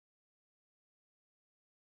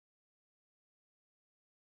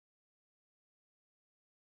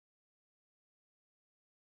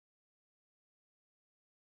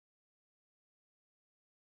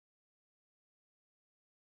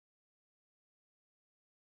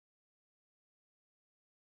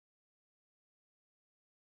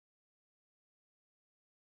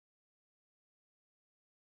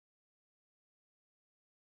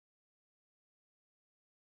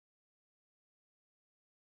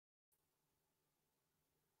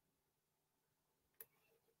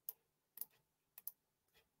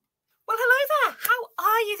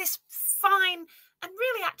are you this fine and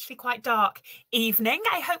really actually quite dark evening?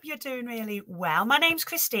 I hope you're doing really well. My name's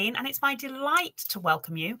Christine and it's my delight to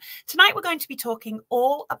welcome you. Tonight we're going to be talking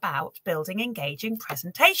all about building engaging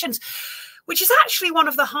presentations, which is actually one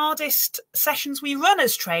of the hardest sessions we run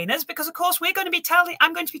as trainers, because of course I'm going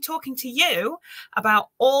to be talking to you about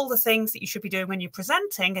all the things that you should be doing when you're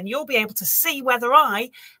presenting, and you'll be able to see whether I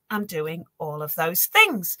am doing all of those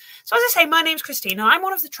things. So as I say, my name's Christine and I'm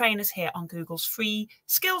one of the trainers here on Google's free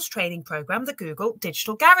skills training program, the Google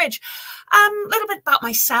Digital Garage. A little bit about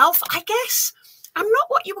myself, I guess. I'm not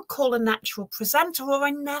what you would call a natural presenter, or I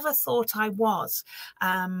never thought I was.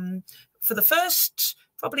 For the first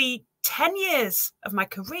probably 10 years of my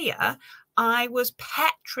career, I was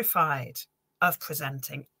petrified of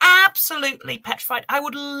presenting, absolutely petrified. I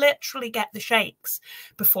would literally get the shakes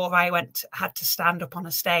before I had to stand up on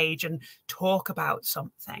a stage and talk about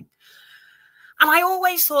something. And I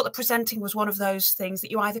always thought that presenting was one of those things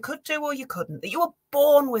that you either could do or you couldn't, that you were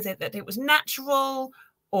born with it, that it was natural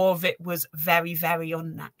or that it was very, very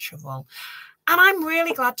unnatural. And I'm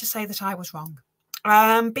really glad to say that I was wrong.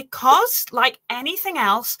 Because like anything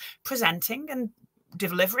else, presenting and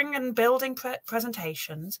delivering and building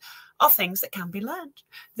presentations are things that can be learned.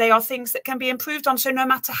 They are things that can be improved on. So no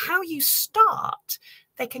matter how you start,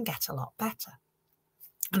 they can get a lot better.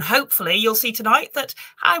 And hopefully you'll see tonight that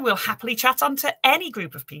I will happily chat on to any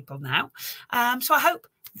group of people now. So I hope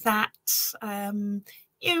that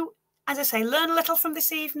you, as I say, learn a little from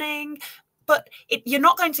this evening, but you're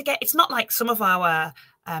not going to get, it's not like some of our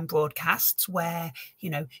broadcasts where, you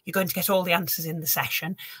know, you're going to get all the answers in the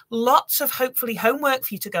session. Lots of hopefully homework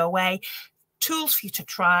for you to go away, tools for you to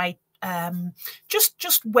try,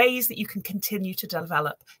 just ways that you can continue to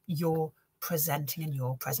develop your presenting and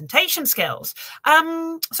your presentation skills.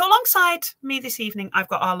 So alongside me this evening, I've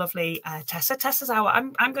got our lovely Tessa. Tessa's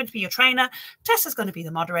I'm going to be your trainer. Tessa's going to be the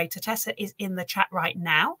moderator. Tessa is in the chat right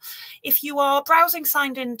now. If you are browsing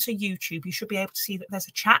signed into YouTube, you should be able to see that there's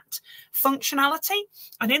a chat functionality.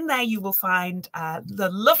 And in there, you will find the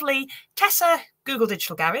lovely Tessa Google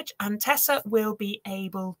Digital Garage. And Tessa will be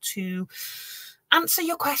able to answer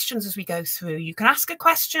your questions as we go through. You can ask a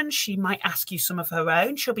question. She might ask you some of her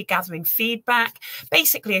own. She'll be gathering feedback.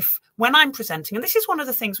 Basically, when I'm presenting, and this is one of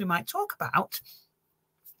the things we might talk about,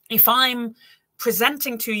 if I'm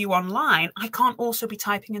presenting to you online, I can't also be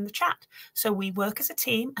typing in the chat. So we work as a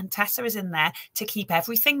team and Tessa is in there to keep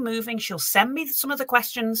everything moving. She'll send me some of the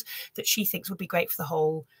questions that she thinks would be great for the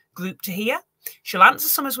whole group to hear. She'll answer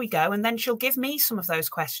some as we go, and then she'll give me some of those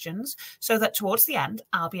questions so that towards the end,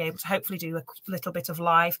 I'll be able to hopefully do a little bit of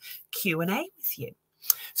live Q&A with you.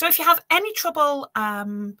 So if you have any trouble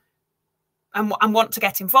and want to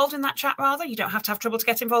get involved in that chat, rather, you don't have to have trouble to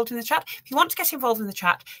get involved in the chat. If you want to get involved in the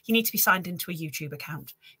chat, you need to be signed into a YouTube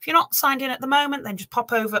account. If you're not signed in at the moment, then just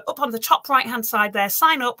pop over up on the top right-hand side there,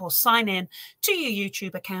 sign up or sign in to your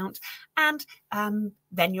YouTube account, and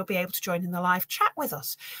then you'll be able to join in the live chat with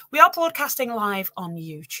us. We are broadcasting live on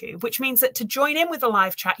YouTube, which means that to join in with the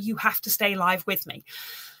live chat, you have to stay live with me.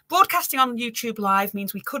 Broadcasting on YouTube live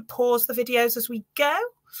means we could pause the videos as we go.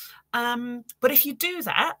 But if you do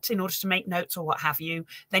that in order to make notes or what have you,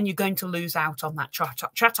 then you're going to lose out on that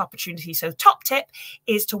chat opportunity. So the top tip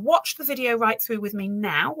is to watch the video right through with me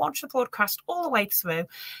now, watch the broadcast all the way through.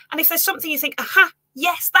 And if there's something you think, aha,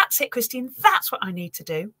 yes, that's it, Christine, that's what I need to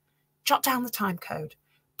do, jot down the time code.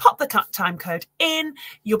 Pop the time code in.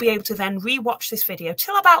 You'll be able to then re-watch this video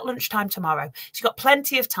till about lunchtime tomorrow. So you've got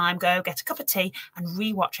plenty of time. Go get a cup of tea and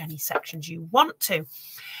re-watch any sections you want to.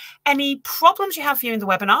 Any problems you have viewing the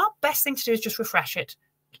webinar, best thing to do is just refresh it.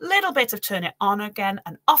 Little bit of turn it on again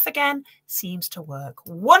and off again seems to work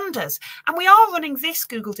wonders. And we are running this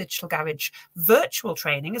Google Digital Garage virtual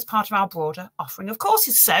training as part of our broader offering of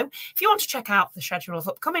courses. So if you want to check out the schedule of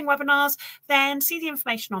upcoming webinars, then see the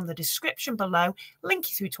information on the description below, link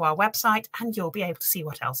you through to our website, and you'll be able to see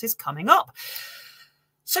what else is coming up.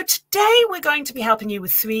 So today we're going to be helping you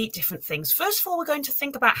with 3 different things. First of all, we're going to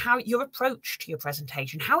think about how your approach to your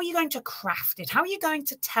presentation. How are you going to craft it? How are you going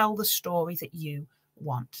to tell the story that you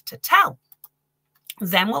want to tell?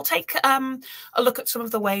 Then we'll take a look at some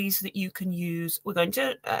of the ways that you can use. We're going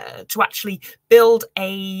to actually build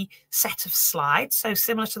a set of slides. So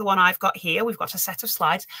similar to the one I've got here, we've got a set of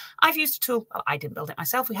slides. I've used a tool. Well, I didn't build it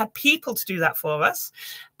myself. We had people to do that for us.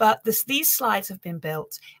 But these slides have been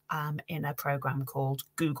built in a program called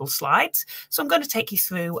Google Slides. So I'm going to take you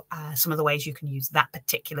through some of the ways you can use that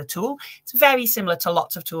particular tool. It's very similar to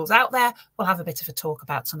lots of tools out there. We'll have a bit of a talk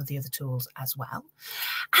about some of the other tools as well.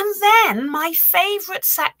 And then my favorite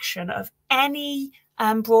section of any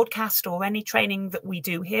broadcast or any training that we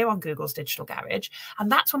do here on Google's Digital Garage.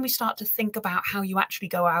 And that's when we start to think about how you actually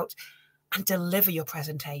go out and deliver your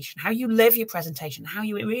presentation, how you live your presentation, how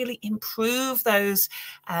you really improve those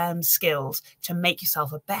skills to make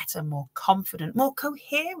yourself a better, more confident, more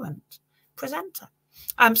coherent presenter.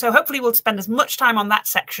 So hopefully we'll spend as much time on that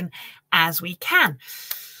section as we can.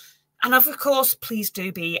 And of course, please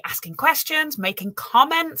do be asking questions, making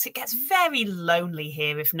comments. It gets very lonely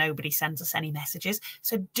here if nobody sends us any messages.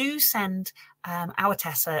 So do send our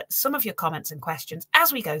Tessa some of your comments and questions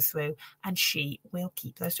as we go through, and she will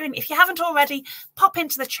keep those through. And if you haven't already, pop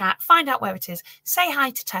into the chat, find out where it is, say hi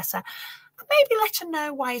to Tessa, and maybe let her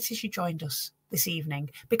know why it is you joined us this evening.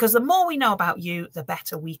 Because the more we know about you, the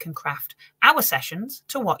better we can craft our sessions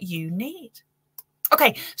to what you need.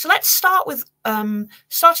 Okay, so let's start with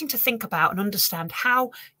starting to think about and understand how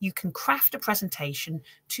you can craft a presentation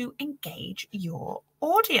to engage your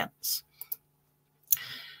audience.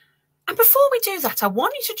 And before we do that, I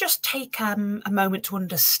want you to just take a moment to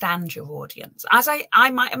understand your audience. As I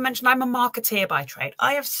might have mentioned, I'm a marketeer by trade.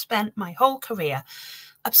 I have spent my whole career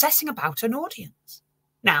obsessing about an audience.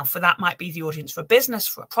 Now, for that might be the audience for a business,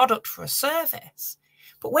 for a product, for a service.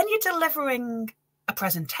 But when you're delivering a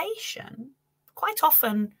presentation, quite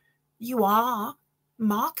often you are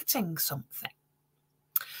marketing something.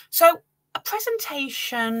 So a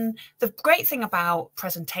presentation, the great thing about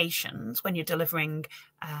presentations when you're delivering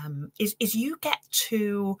is you get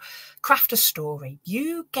to craft a story.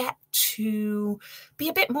 You get to be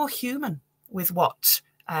a bit more human with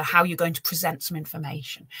how you're going to present some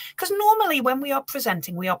information. Because normally when we are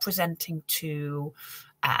presenting to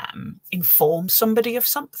inform somebody of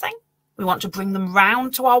something. We want to bring them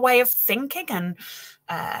round to our way of thinking and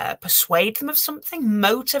persuade them of something,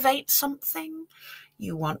 motivate something.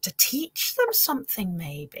 You want to teach them something,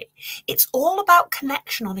 maybe. It's all about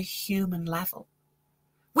connection on a human level,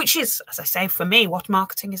 which is, as I say, for me, what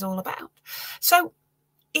marketing is all about. So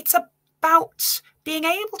it's about being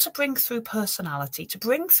able to bring through personality, to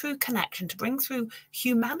bring through connection, to bring through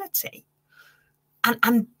humanity,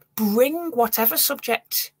 and bring whatever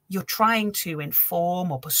subject you're trying to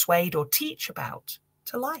inform or persuade or teach about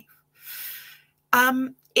to life.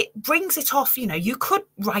 It brings it off, you could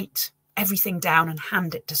write everything down and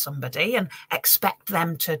hand it to somebody and expect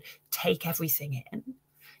them to take everything in.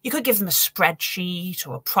 You could give them a spreadsheet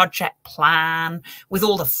or a project plan with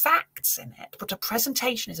all the facts in it, but a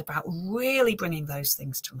presentation is about really bringing those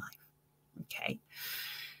things to life, okay?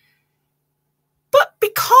 But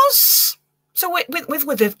because... So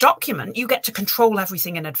with a document, you get to control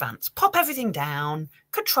everything in advance. Pop everything down,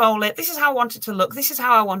 control it. This is how I want it to look. This is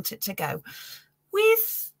how I want it to go.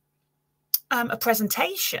 With a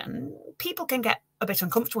presentation, people can get a bit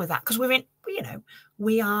uncomfortable with that because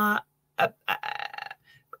we are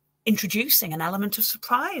introducing an element of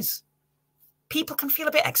surprise. People can feel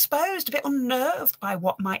a bit exposed, a bit unnerved by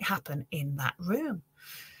what might happen in that room.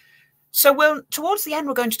 So towards the end,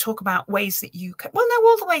 we're going to talk about ways that you can,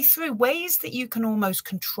 all the way through, ways that you can almost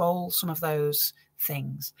control some of those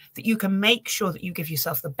things, that you can make sure that you give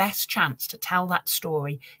yourself the best chance to tell that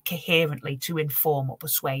story coherently to inform or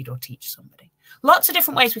persuade or teach somebody. Lots of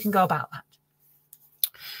different ways we can go about that.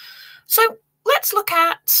 So let's look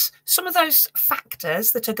at some of those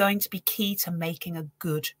factors that are going to be key to making a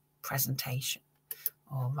good presentation.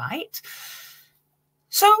 All right.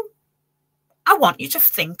 So I want you to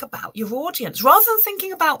think about your audience. Rather than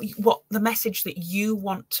thinking about what the message that you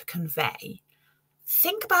want to convey,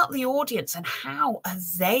 think about the audience and how are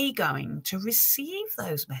they going to receive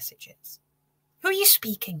those messages? Who are you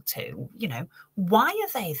speaking to? Why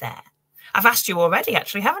are they there? I've asked you already,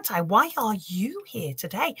 actually, haven't I? Why are you here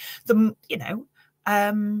today?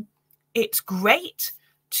 It's great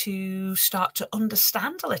to start to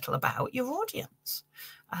understand a little about your audience.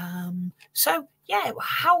 So yeah,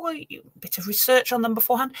 how will you, a bit of research on them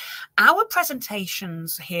beforehand. Our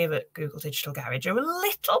presentations here at Google Digital Garage are a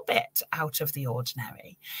little bit out of the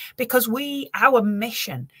ordinary because our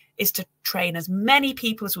mission is to train as many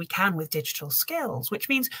people as we can with digital skills, which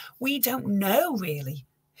means we don't know really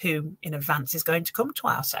who in advance is going to come to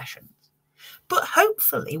our sessions. But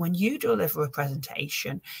hopefully when you deliver a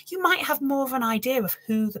presentation, you might have more of an idea of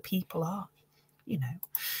who the people are.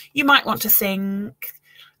 You might want to think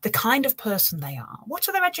the kind of person they are. What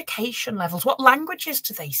are their education levels? What languages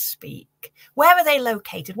do they speak? Where are they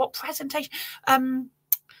located? What presentation? The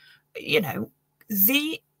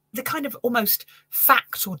kind of almost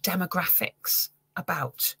facts or demographics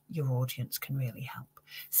about your audience can really help.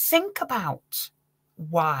 Think about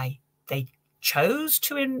why they chose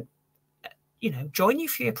to join you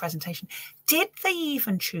for your presentation. Did they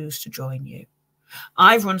even choose to join you?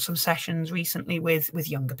 I've run some sessions recently with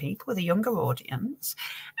younger people, with a younger audience,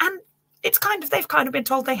 and it's they've kind of been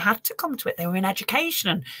told they had to come to it. They were in education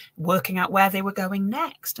and working out where they were going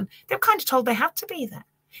next, and they were kind of told they had to be there.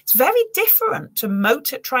 It's very different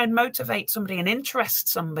to try and motivate somebody and interest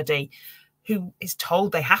somebody who is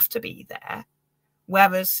told they have to be there.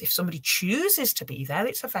 Whereas if somebody chooses to be there,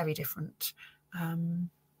 it's a very different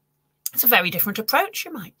approach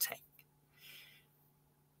you might take.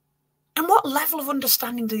 And what level of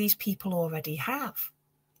understanding do these people already have?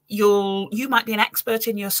 You might be an expert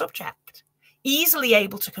in your subject, easily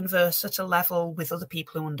able to converse at a level with other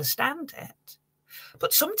people who understand it.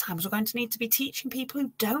 But sometimes we're going to need to be teaching people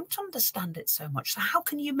who don't understand it so much. So how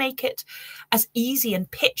can you make it as easy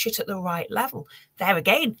and pitch it at the right level? There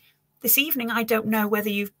again, this evening, I don't know whether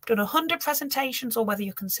you've done 100 presentations or whether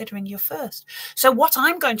you're considering your first. So what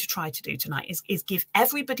I'm going to try to do tonight is give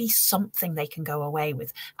everybody something they can go away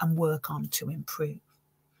with and work on to improve.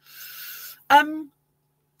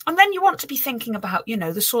 And then you want to be thinking about,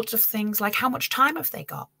 the sorts of things like how much time have they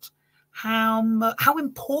got? How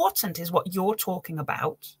important is what you're talking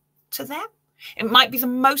about to them? It might be the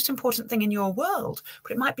most important thing in your world,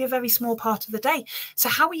 but it might be a very small part of the day. So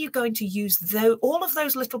how are you going to use all of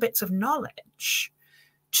those little bits of knowledge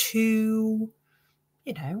to,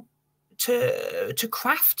 to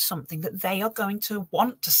craft something that they are going to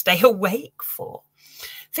want to stay awake for?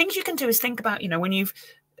 Things you can do is think about, when you've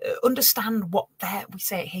understand what their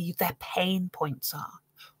pain points are.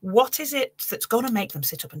 What is it that's going to make them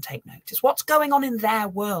sit up and take notice? What's going on in their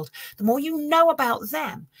world? The more you know about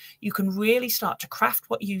them, you can really start to craft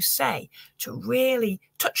what you say to really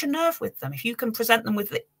touch a nerve with them. If you can present them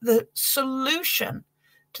with the solution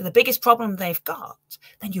to the biggest problem they've got,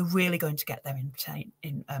 then you're really going to get their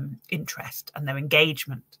interest and their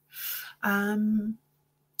engagement. And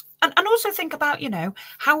also think about,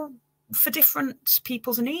 how for different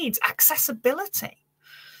people's needs, accessibility.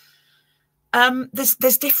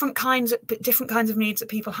 There's different kinds of needs that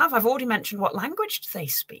people have. I've already mentioned what language do they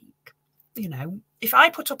speak. If I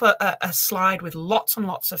put up a slide with lots and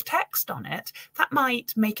lots of text on it, that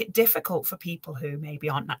might make it difficult for people who maybe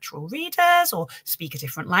aren't natural readers or speak a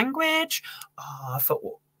different language, or for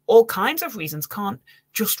all kinds of reasons can't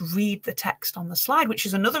just read the text on the slide, which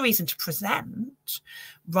is another reason to present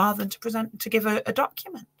rather than to give a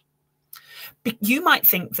document. You might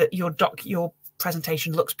think that your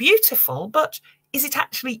presentation looks beautiful, but is it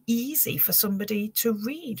actually easy for somebody to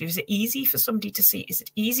read? Is it easy for somebody to see? Is it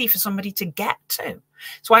easy for somebody to get to?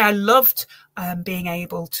 That's why I loved being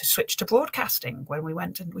able to switch to broadcasting when we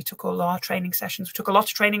went and we took all our training sessions. We took a lot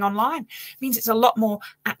of training online. It means it's a lot more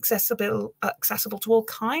accessible to all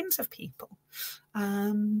kinds of people.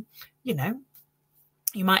 You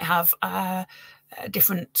might have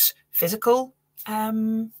different physical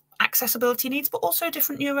accessibility needs, but also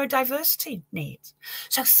different neurodiversity needs.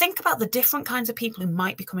 So think about the different kinds of people who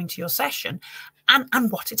might be coming to your session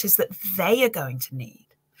and what it is that they are going to need.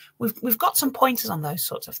 We've got some pointers on those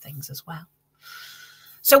sorts of things as well.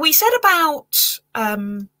 So we said about,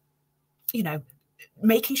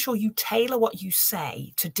 making sure you tailor what you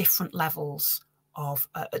say to different levels of,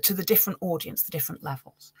 to the different audience, the different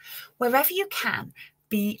levels. Wherever you can,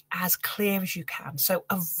 be as clear as you can. So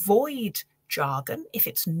avoid jargon if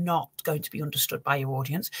it's not going to be understood by your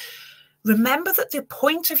audience. Remember that the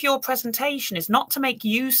point of your presentation is not to make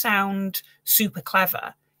you sound super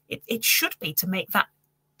clever. It should be to make that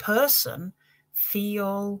person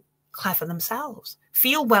feel clever themselves,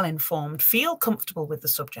 feel well informed, feel comfortable with the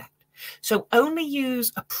subject. So only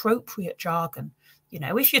use appropriate jargon.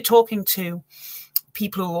 If you're talking to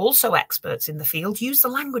people who are also experts in the field, use the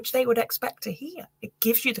language they would expect to hear. It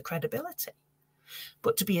gives you the credibility.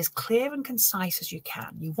 But to be as clear and concise as you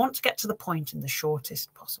can. You want to get to the point in the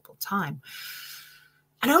shortest possible time.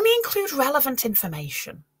 And only include relevant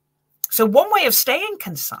information. So one way of staying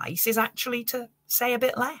concise is actually to say a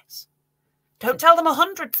bit less. Don't tell them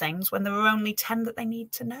 100 things when there are only 10 that they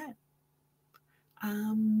need to know.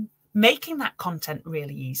 Making that content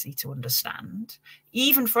really easy to understand,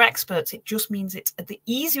 even for experts, it just means the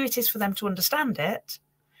easier it is for them to understand it,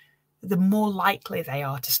 the more likely they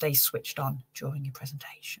are to stay switched on during your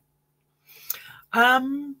presentation.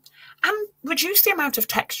 And reduce the amount of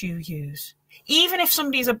text you use. Even if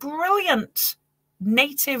somebody is a brilliant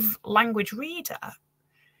native language reader,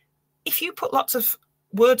 if you put lots of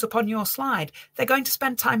words up on your slide, they're going to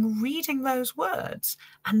spend time reading those words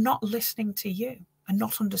and not listening to you and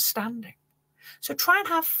not understanding. So try and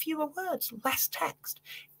have fewer words, less text.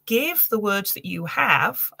 Give the words that you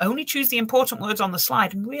have, only choose the important words on the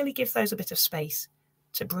slide and really give those a bit of space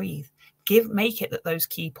to breathe. Make it that those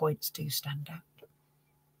key points do stand out.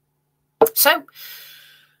 So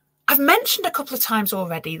I've mentioned a couple of times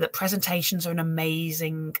already that presentations are an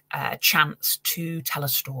amazing chance to tell a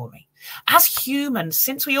story. As humans,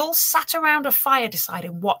 since we all sat around a fire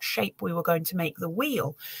deciding what shape we were going to make the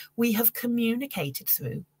wheel, we have communicated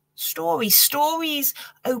through stories. Stories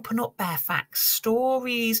open up bare facts.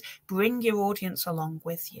 Stories bring your audience along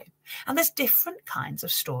with you. And there's different kinds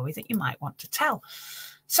of story that you might want to tell.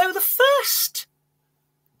 So the first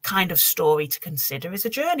kind of story to consider is a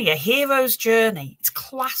journey, a hero's journey. It's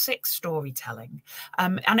classic storytelling.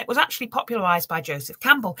 And it was actually popularized by Joseph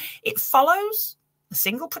Campbell. It follows a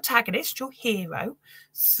single protagonist, your hero,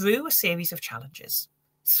 through a series of challenges,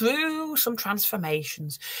 through some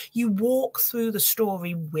transformations. You walk through the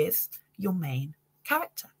story with your main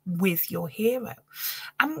character, with your hero.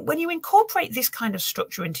 And when you incorporate this kind of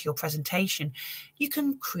structure into your presentation, you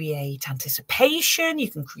can create anticipation, you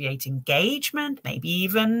can create engagement, maybe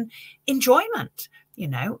even enjoyment, you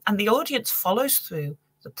know, and the audience follows through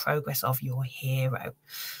the progress of your hero.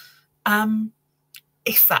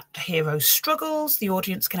 If that hero struggles, the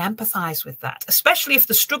audience can empathize with that, especially if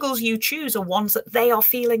the struggles you choose are ones that they are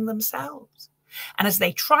feeling themselves. And as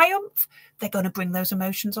they triumph, they're going to bring those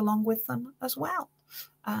emotions along with them as well.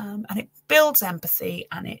 And it builds empathy,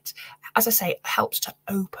 and it, as I say, helps to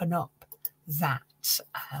open up that,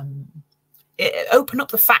 open up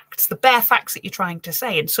the facts, the bare facts that you're trying to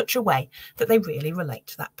say in such a way that they really relate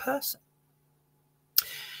to that person.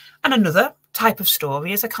 And another type of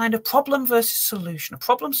story is a kind of problem versus solution, a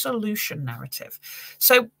problem-solution narrative.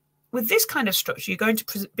 So with this kind of structure, you're going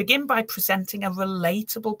to begin by presenting a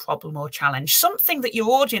relatable problem or challenge, something that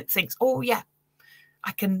your audience thinks, oh yeah,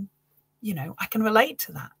 I can relate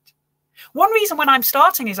to that. One reason when I'm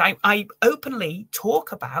starting is I openly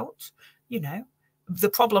talk about, you know, the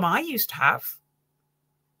problem I used to have,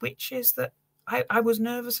 which is that I was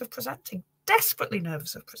nervous of presenting, desperately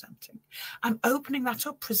nervous of presenting. I'm opening that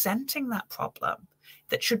up, presenting that problem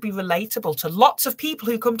that should be relatable to lots of people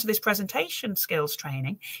who come to this presentation skills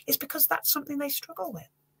training, is because that's something they struggle with.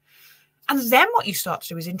 And then what you start to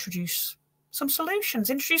do is introduce some solutions,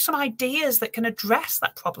 introduce some ideas that can address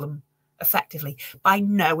that problem effectively by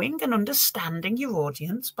knowing and understanding your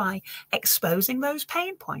audience, by exposing those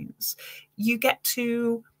pain points. You get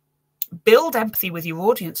to build empathy with your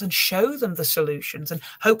audience and show them the solutions and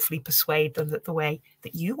hopefully persuade them that the way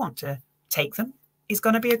that you want to take them is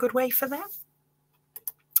going to be a good way for them.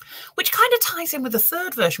 Which kind of ties in with the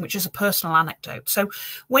third version, which is a personal anecdote. So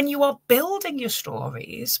when you are building your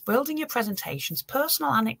stories, building your presentations,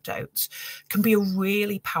 personal anecdotes can be a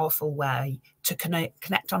really powerful way to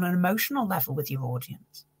connect on an emotional level with your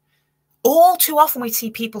audience. All too often we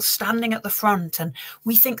see people standing at the front and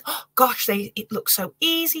we think, oh gosh, it looks so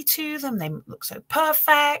easy to them. They look so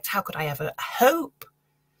perfect. How could I ever hope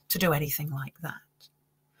to do anything like that?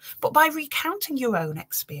 But by recounting your own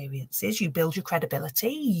experiences, you build your credibility,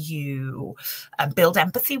 you build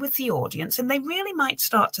empathy with the audience, and they really might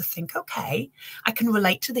start to think, okay, I can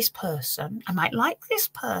relate to this person. I might like this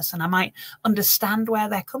person. I might understand where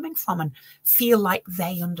they're coming from and feel like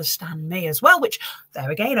they understand me as well, which there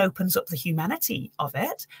again opens up the humanity of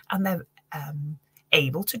it, and they're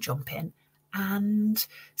able to jump in and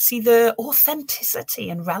see the authenticity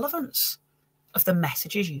and relevance of the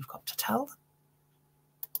messages you've got to tell them.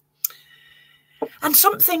 And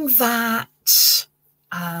something that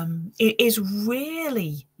is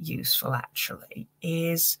really useful, actually,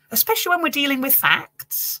 is, especially when we're dealing with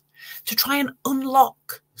facts, to try and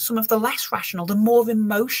unlock some of the less rational, the more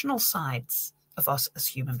emotional sides of us as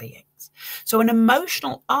human beings. So an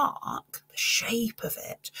emotional arc, the shape of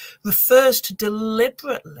it, refers to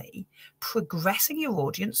deliberately progressing your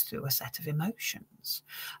audience through a set of emotions.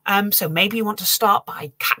 So maybe you want to start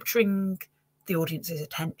by capturing the audience's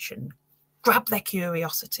attention, grab their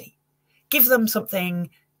curiosity, give them something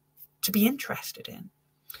to be interested in.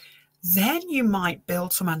 Then you might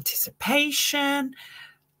build some anticipation,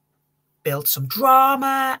 build some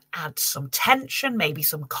drama, add some tension, maybe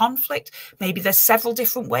some conflict. Maybe there's several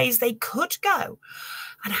different ways they could go.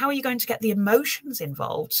 And how are you going to get the emotions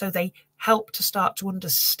involved so they help to start to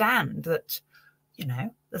understand that, you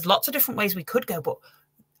know, there's lots of different ways we could go, but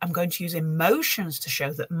I'm going to use emotions to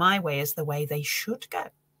show that my way is the way they should go.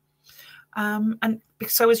 And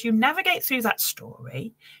so as you navigate through that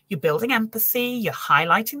story, you're building empathy, you're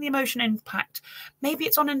highlighting the emotion impact. Maybe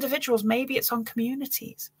it's on individuals, maybe it's on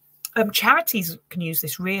communities. Charities can use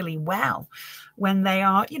this really well when they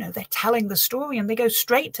are, you know, they're telling the story and they go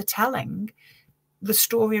straight to telling the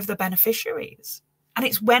story of the beneficiaries. And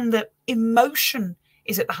it's when the emotion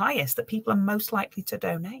is at the highest that people are most likely to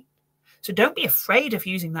donate. So don't be afraid of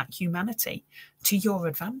using that humanity to your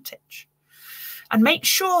advantage. And make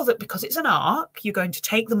sure that because it's an arc, you're going to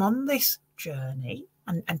take them on this journey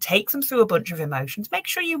and take them through a bunch of emotions. Make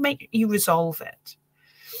sure you resolve it.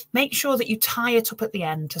 Make sure that you tie it up at the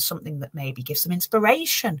end to something that maybe gives them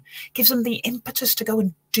inspiration, gives them the impetus to go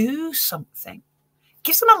and do something,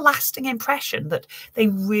 gives them a lasting impression that they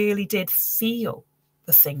really did feel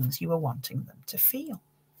the things you were wanting them to feel.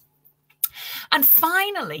 And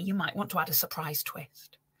finally, you might want to add a surprise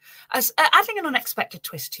twist. As adding an unexpected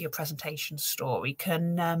twist to your presentation story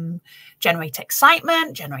can generate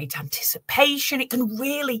excitement, generate anticipation. It can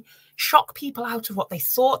really shock people out of what they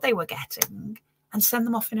thought they were getting and send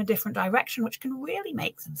them off in a different direction, which can really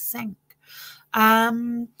make them think.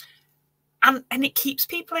 And it keeps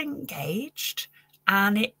people engaged,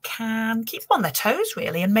 and it can keep them on their toes,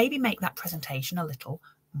 really, and maybe make that presentation a little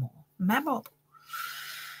more memorable.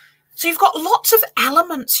 So you've got lots of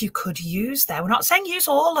elements you could use there. We're not saying use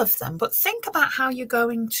all of them, but think about how you're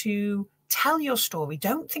going to tell your story.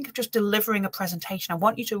 Don't think of just delivering a presentation. I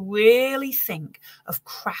want you to really think of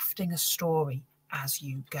crafting a story as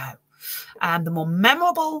you go. And the more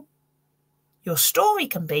memorable your story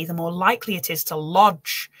can be, the more likely it is to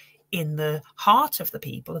lodge in the heart of the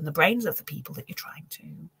people and the brains of the people that you're trying to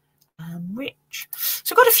reach.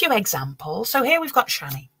 So I've got a few examples. So here we've got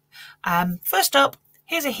Shani. First up,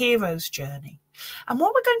 here's a hero's journey. And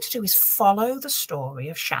what we're going to do is follow the story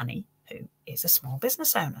of Shani, who is a small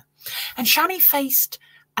business owner. And Shani faced,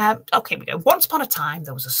 okay, we go. Once upon a time,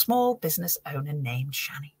 there was a small business owner named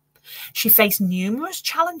Shani. She faced numerous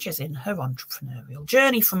challenges in her entrepreneurial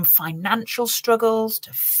journey, from financial struggles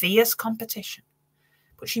to fierce competition.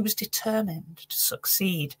 But she was determined to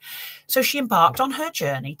succeed. So she embarked on her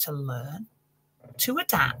journey to learn, to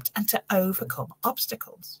adapt, and to overcome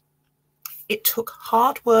obstacles. It took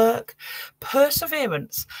hard work,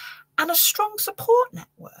 perseverance, and a strong support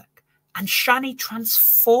network. And Shani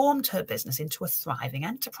transformed her business into a thriving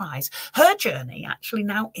enterprise. Her journey actually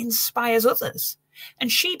now inspires others.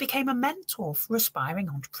 And she became a mentor for aspiring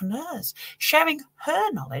entrepreneurs, sharing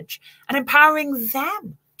her knowledge and empowering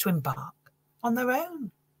them to embark on their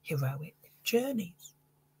own heroic journeys.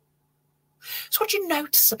 So what do you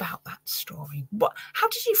notice about that story? How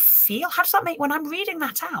did you feel? How does that make, when I'm reading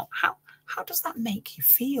that out, how does that make you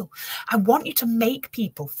feel? I want you to make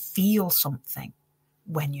people feel something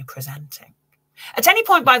when you're presenting. At any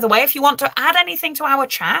point, by the way, if you want to add anything to our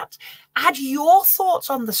chat, add your thoughts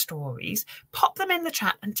on the stories, pop them in the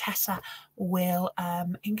chat, and Tessa will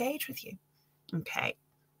engage with you. Okay.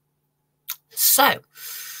 So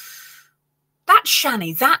that's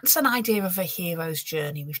Shani. That's an idea of a hero's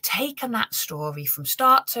journey. We've taken that story from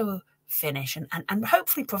start to finish and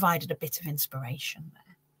hopefully provided a bit of inspiration there.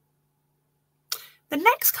 The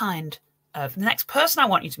next person I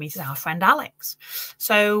want you to meet is our friend Alex.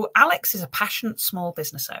 So Alex is a passionate small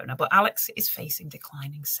business owner, but Alex is facing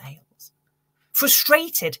declining sales.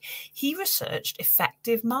 Frustrated, he researched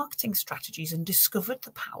effective marketing strategies and discovered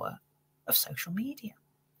the power of social media.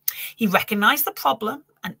 He recognized the problem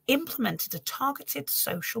and implemented a targeted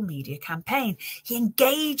social media campaign. He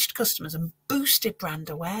engaged customers and boosted brand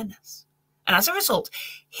awareness. And as a result,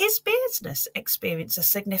 his business experienced a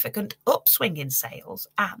significant upswing in sales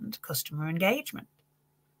and customer engagement.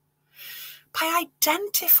 By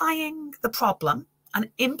identifying the problem and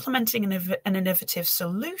implementing an innovative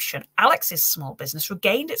solution, Alex's small business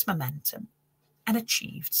regained its momentum and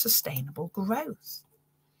achieved sustainable growth.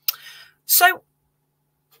 So,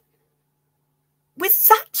 with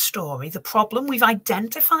that story, the problem, we've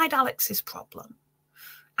identified Alex's problem,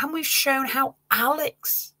 and we've shown how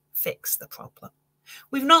Alex fixed the problem.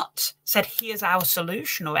 We've not said, here's our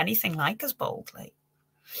solution or anything like as boldly.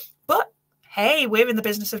 But hey, we're in the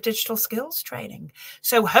business of digital skills training.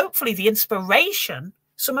 So hopefully the inspiration,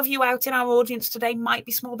 some of you out in our audience today might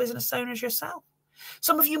be small business owners yourself.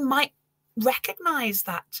 Some of you might recognize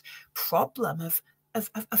that problem of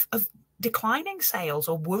declining sales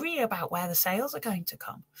or worry about where the sales are going to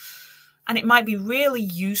come. And it might be really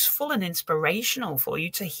useful and inspirational for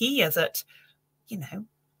you to hear that, you know,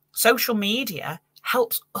 social media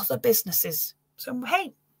helps other businesses. So,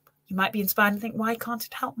 hey, you might be inspired and think, why can't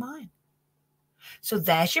it help mine? So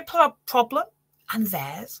there's your problem and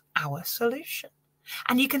there's our solution.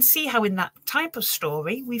 And you can see how in that type of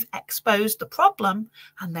story, we've exposed the problem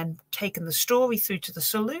and then taken the story through to the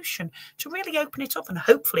solution to really open it up. And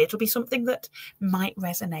hopefully it'll be something that might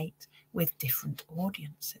resonate with different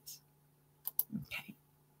audiences. Okay.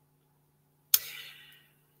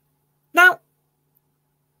 Now,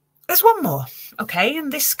 there's one more, okay?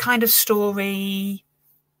 And this kind of story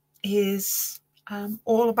is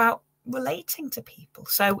all about relating to people.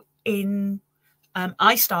 So in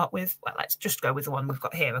I start with, well, let's just go with the one we've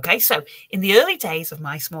got here. Okay, so in the early days of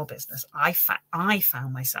my small business, I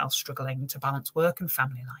found myself struggling to balance work and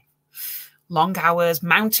family life. Long hours,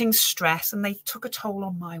 mounting stress, and they took a toll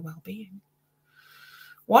on my well-being.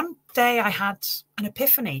 One day I had an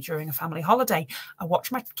epiphany during a family holiday. I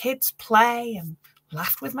watched my kids play and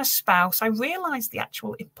laughed with my spouse. I realized the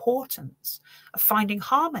actual importance of finding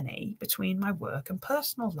harmony between my work and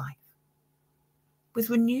personal life. With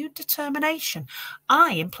renewed determination,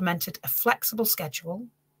 I implemented a flexible schedule.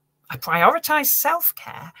 I prioritized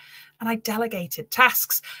self-care and I delegated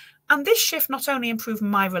tasks. And this shift not only improved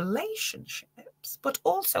my relationships, but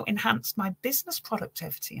also enhanced my business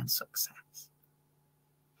productivity and success.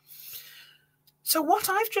 So what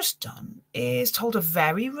I've just done is told a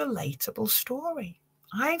very relatable story.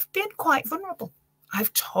 I've been quite vulnerable.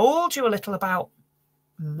 I've told you a little about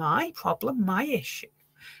my problem, my issue,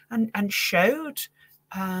 and showed,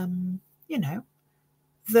 you know,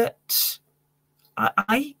 that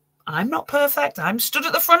I'm not perfect. I'm stood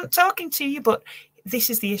at the front talking to you, but this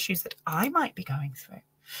is the issues that I might be going through.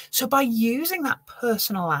 So by using that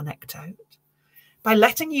personal anecdote, by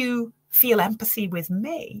letting you feel empathy with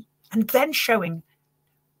me, and then showing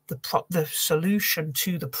the solution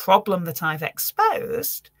to the problem that I've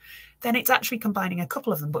exposed, then it's actually combining a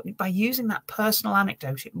couple of them. But by using that personal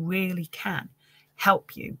anecdote, it really can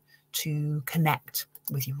help you to connect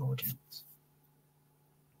with your audience.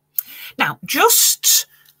 Now, just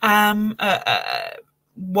one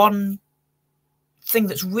thing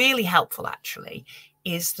that's really helpful actually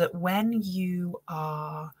is that when you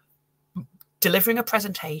are delivering a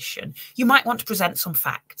presentation, you might want to present some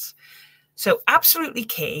facts. So absolutely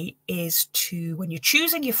key is to, when you're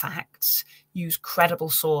choosing your facts, use credible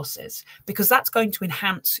sources, because that's going to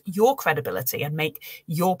enhance your credibility and make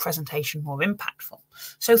your presentation more impactful.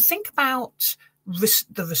 So think about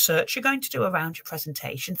the research you're going to do around your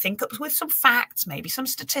presentation. Think up with some facts, maybe some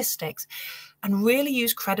statistics, and really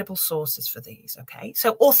use credible sources for these, okay?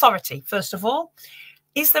 So authority, first of all.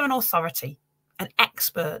 Is there an authority, an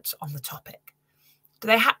expert on the topic? Do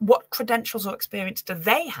they have, what credentials or experience do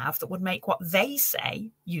they have that would make what they say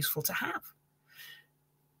useful to have?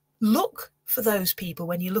 Look for those people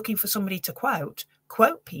when you're looking for somebody to quote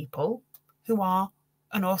people who are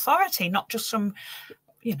an authority, not just some,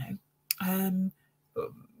 you know,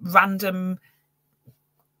 random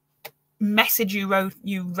message you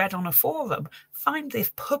read on a forum. Find the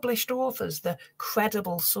published authors, the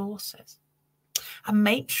credible sources, and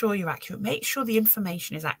make sure you're accurate. Make sure the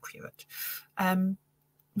information is accurate.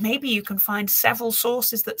 Maybe you can find several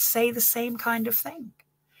sources that say the same kind of thing.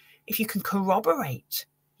 If you can corroborate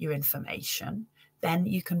your information, then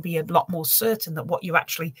you can be a lot more certain that what you're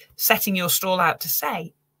actually setting your stall out to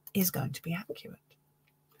say is going to be accurate.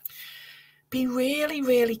 Be really,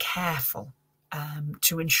 really careful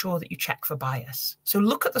to ensure that you check for bias. So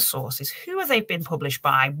look at the sources. Who have they been published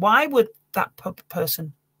by? Why would that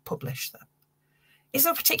person publish them? Is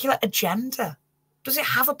there a particular agenda? Does it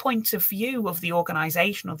have a point of view of the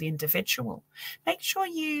organisation or the individual? Make sure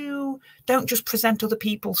you don't just present other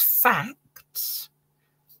people's facts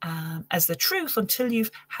as the truth until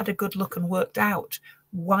you've had a good look and worked out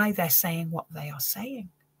why they're saying what they are saying.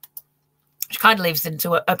 Which kind of leads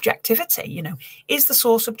into objectivity. You know, is the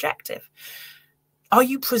source objective? Are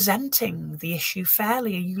you presenting the issue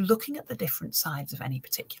fairly? Are you looking at the different sides of any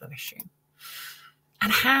particular issue?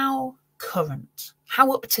 And how current,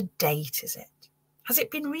 how up to date is it? Has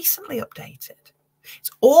it been recently updated?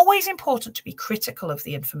 It's always important to be critical of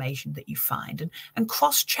the information that you find and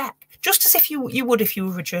cross-check, just as if you would if you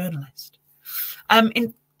were a journalist.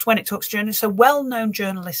 When it talks journalists, so well-known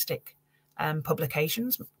journalistic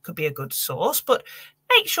publications could be a good source, but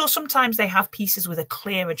make sure sometimes they have pieces with a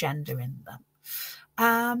clear agenda in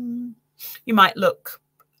them. You might look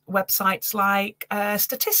websites like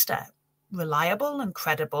Statista, reliable and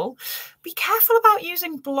credible. Be careful about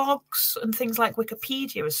using blogs and things like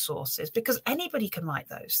Wikipedia as sources, because anybody can write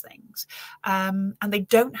those things, and they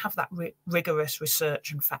don't have that rigorous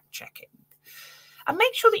research and fact checking. And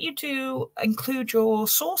make sure that you do include your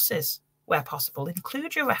sources where possible,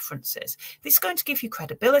 include your references. This is going to give you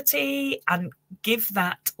credibility and give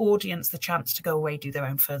that audience the chance to go away, do their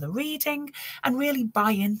own further reading, and really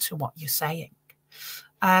buy into what you're saying.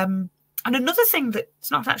 And another thing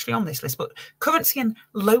that's not actually on this list, but currency and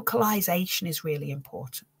localization is really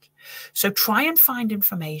important. So try and find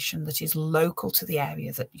information that is local to the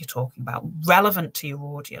area that you're talking about, relevant to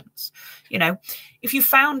your audience. You know, if you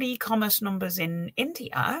found e-commerce numbers in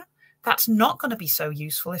India, that's not going to be so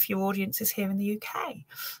useful if your audience is here in the UK.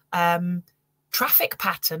 Traffic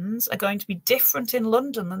patterns are going to be different in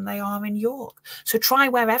London than they are in York. So try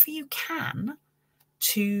wherever you can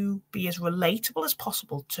to be as relatable as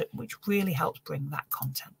possible, which really helps bring that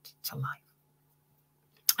content to life.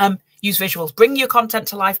 Use visuals. Bring your content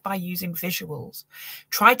to life by using visuals.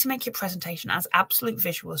 Try to make your presentation as absolute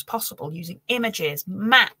visual as possible, using images,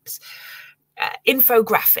 maps,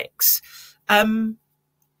 infographics.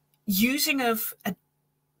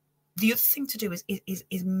 The other thing to do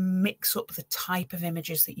is mix up the type of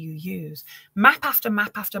images that you use. Map after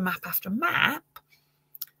map after map after map,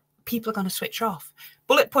 people are going to switch off.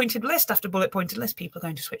 Bullet pointed list after bullet pointed list, people are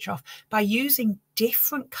going to switch off. By using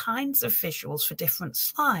different kinds of visuals for different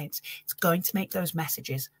slides, it's going to make those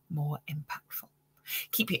messages more impactful.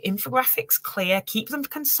 Keep your infographics clear, keep them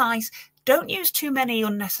concise. Don't use too many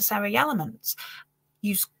unnecessary elements.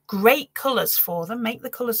 Use great colours for them, make the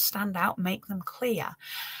colours stand out, make them clear,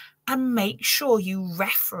 and make sure you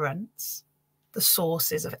reference the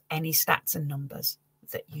sources of any stats and numbers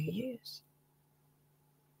that you use.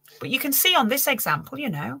 But you can see on this example, you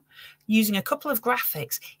know, using a couple of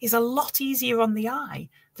graphics is a lot easier on the eye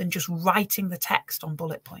than just writing the text on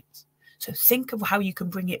bullet points. So think of how you can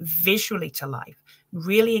bring it visually to life, and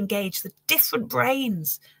really engage the different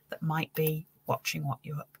brains that might be watching what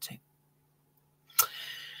you're up to.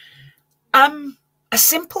 A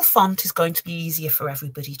simple font is going to be easier for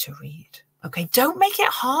everybody to read. Okay, don't make it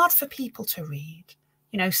hard for people to read.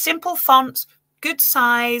 You know, simple fonts, good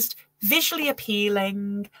sized, visually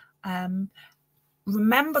appealing.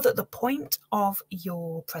 Remember that the point of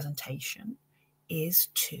your presentation is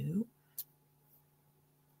to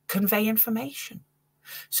convey information.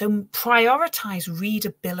 So prioritize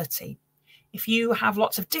readability. If you have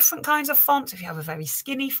lots of different kinds of fonts, if you have a very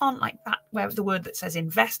skinny font like that, where the word that says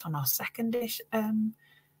invest on our second-ish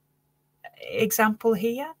example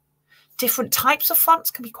here, different types of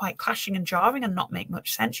fonts can be quite clashing and jarring and not make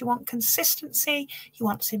much sense. You want consistency, you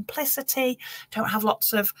want simplicity. Don't have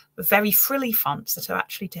lots of very frilly fonts that are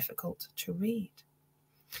actually difficult to read.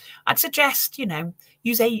 I'd suggest, you know,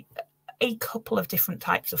 use a couple of different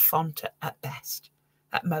types of font at best,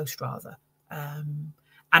 at most rather.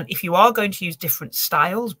 And if you are going to use different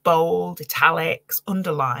styles, bold, italics,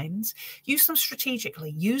 underlines, use them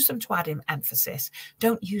strategically. Use them to add in emphasis.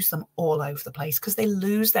 Don't use them all over the place because they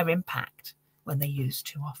lose their impact when they're used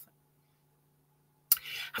too often.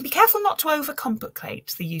 And be careful not to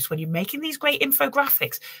overcomplicate the use when you're making these great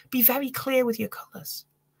infographics. Be very clear with your colours.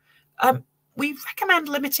 We recommend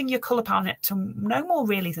limiting your colour palette to no more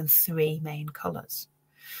really than 3 main colours.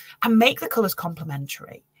 And make the colours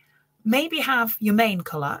complementary. Maybe have your main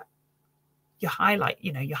colour, your highlight,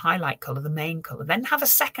 you know, your highlight colour, the main colour, then have a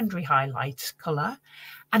secondary highlight colour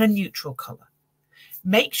and a neutral colour.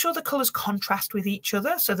 Make sure the colours contrast with each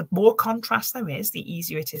other. So the more contrast there is, the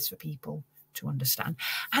easier it is for people to understand.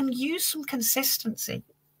 And use some consistency.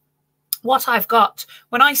 What I've got,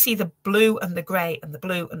 when I see the blue and the grey and the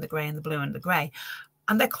blue and the grey and the blue and the grey,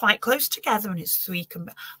 and they're quite close together and it's 3,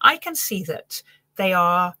 I can see that they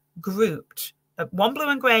are grouped. 1 blue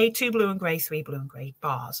and grey, 2 blue and grey, 3 blue and grey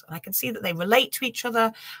bars. And I can see that they relate to each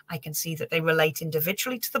other. I can see that they relate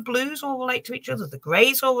individually to the blues, all relate to each other. The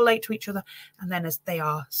greys all relate to each other. And then as they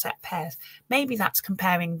are set pairs, maybe that's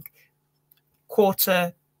comparing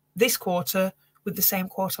this quarter with the same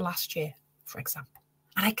quarter last year, for example.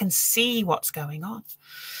 And I can see what's going on.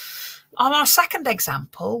 On our second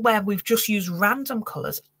example, where we've just used random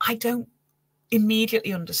colours, I don't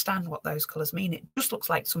immediately understand what those colours mean. It just looks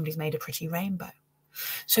like somebody's made a pretty rainbow.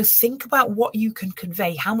 So think about what you can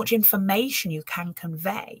convey, how much information you can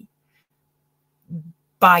convey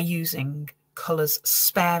by using colours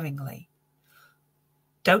sparingly.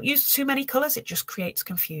 Don't use too many colours, it just creates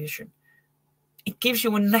confusion. It gives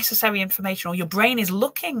you unnecessary information, or your brain is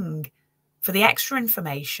looking for the extra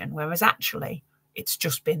information, whereas actually it's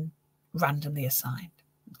just been randomly assigned.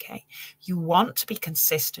 Okay, you want to be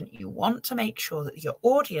consistent. You want to make sure that your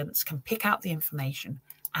audience can pick out the information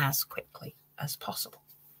as quickly as possible.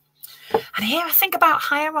 And here I think about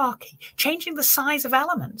hierarchy. Changing the size of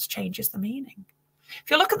elements changes the meaning. If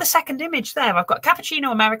you look at the second image there, I've got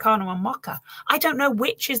cappuccino, Americano, and mocha. I don't know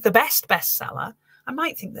which is the best bestseller. I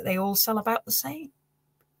might think that they all sell about the same.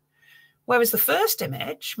 Whereas the first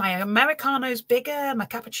image, my Americano's bigger, my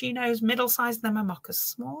cappuccino's middle-sized, and my mocha's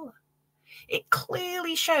smaller. It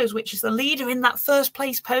clearly shows which is the leader in that first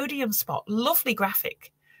place podium spot. Lovely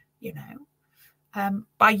graphic, you know.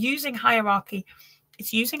 By using hierarchy,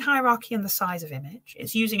 it's using hierarchy in the size of image.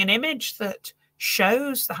 It's using an image that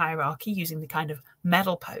shows the hierarchy using the kind of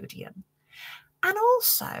medal podium. And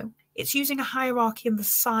also, it's using a hierarchy in the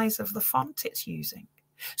size of the font it's using.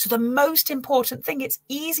 So the most important thing, it's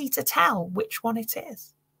easy to tell which one it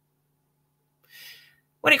is.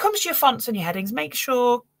 When it comes to your fonts and your headings, make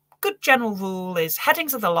sure good general rule is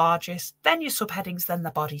headings are the largest, then your subheadings, then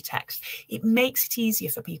the body text. It makes it easier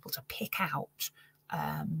for people to pick out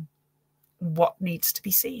what needs to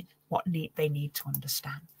be seen, what they need to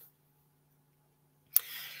understand.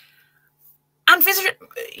 And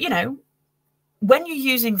you know, when you're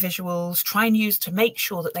using visuals, try and use to make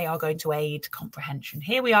sure that they are going to aid comprehension.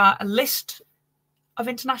 Here we are, a list of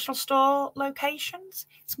international store locations.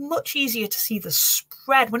 It's much easier to see the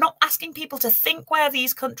spread. We're not asking people to think where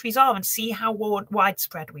these countries are and see how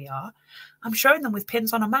widespread we are. I'm showing them with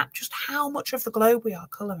pins on a map just how much of the globe we are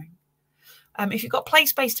colouring. If you've got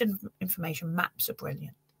place-based information, maps are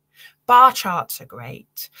brilliant. Bar charts are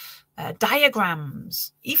great.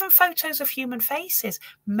 Diagrams, even photos of human faces,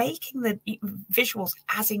 making the visuals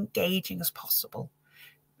as engaging as possible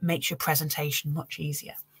makes your presentation much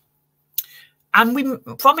easier. And we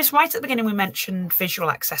promised right at the beginning, we mentioned visual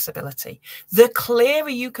accessibility. The clearer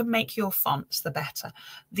you can make your fonts, the better.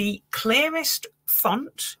 The clearest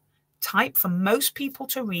font type for most people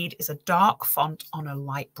to read is a dark font on a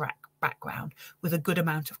light background with a good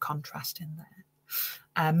amount of contrast in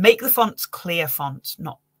there. Make the fonts clear fonts,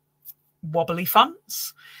 not wobbly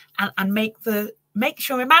fonts, and make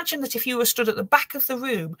sure, imagine that if you were stood at the back of the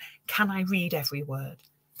room, can I read every word?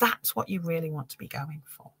 That's what you really want to be going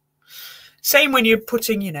for. Same when you're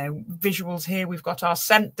putting, you know, visuals here. We've got our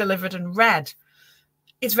sent, delivered and read.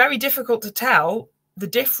 It's very difficult to tell the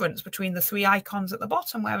difference between the three icons at the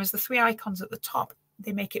bottom, whereas the three icons at the top,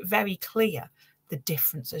 they make it very clear the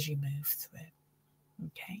difference as you move through.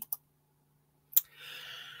 Okay.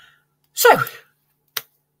 So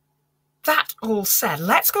that all said,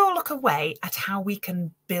 let's go look away at how we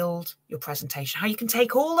can build your presentation, how you can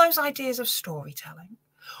take all those ideas of storytelling,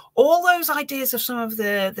 all those ideas of some of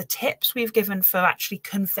the tips we've given for actually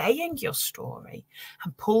conveying your story,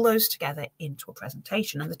 and pull those together into a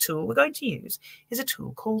presentation. And the tool we're going to use is a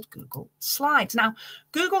tool called Google Slides. Now,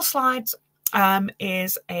 Google Slides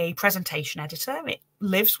is a presentation editor. It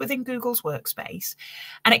lives within Google's workspace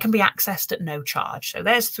and it can be accessed at no charge. So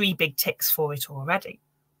there's 3 big ticks for it already.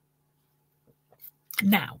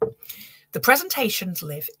 Now, the presentations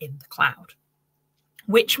live in the cloud,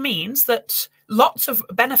 which means that lots of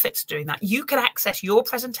benefits doing that. You can access your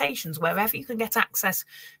presentations wherever you can get access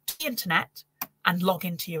to the internet and log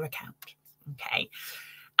into your account. Okay.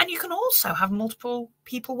 And you can also have multiple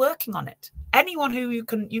people working on it. Anyone who you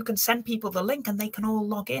can send people the link and they can all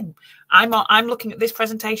log in. I'm looking at this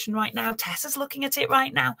presentation right now. Tessa's looking at it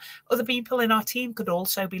right now. Other people in our team could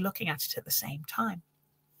also be looking at it at the same time.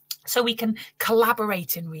 So we can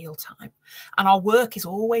collaborate in real time. And our work is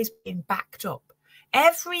always being backed up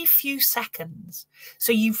every few seconds.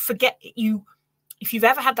 So you forget, if you've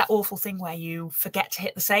ever had that awful thing where you forget to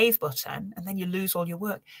hit the save button and then you lose all your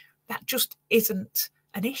work, that just isn't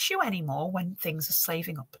an issue anymore when things are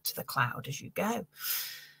saving up to the cloud as you go.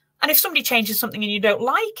 And if somebody changes something and you don't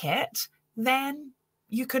like it, then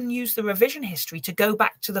you can use the revision history to go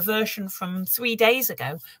back to the version from 3 days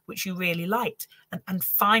ago, which you really liked, and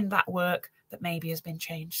find that work that maybe has been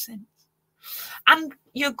changed since. And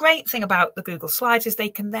your great thing about the Google Slides is they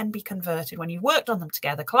can then be converted. When you've worked on them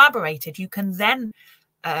together, collaborated, you can then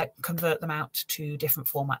convert them out to different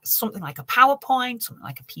formats, something like a PowerPoint, something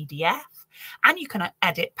like a PDF, and you can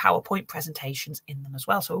edit PowerPoint presentations in them as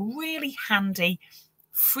well. So a really handy,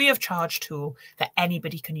 free of charge tool that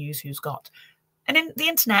anybody can use who's got the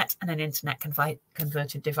internet and an internet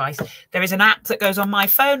converted device. There is an app that goes on my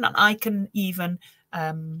phone, and I can even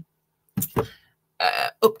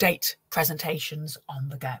update presentations on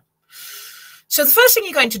the go. So the first thing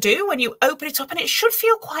you're going to do when you open it up, and it should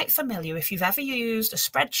feel quite familiar if you've ever used a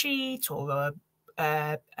spreadsheet or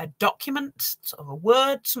a document, sort of a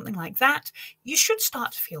Word, something like that, you should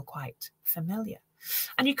start to feel quite familiar.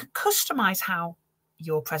 And you can customize how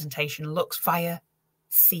your presentation looks via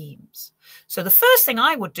themes. So the first thing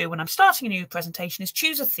I would do when I'm starting a new presentation is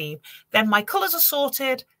choose a theme. Then my colors are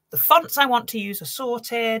sorted, the fonts I want to use are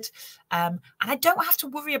sorted, and I don't have to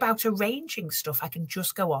worry about arranging stuff. I can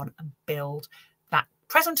just go on and build that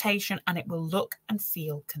presentation and it will look and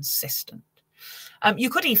feel consistent. You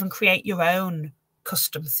could even create your own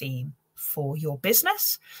custom theme for your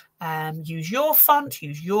business. Use your font,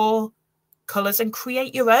 use your colors, and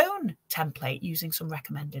create your own template using some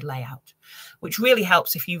recommended layout, which really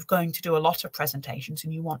helps if you're going to do a lot of presentations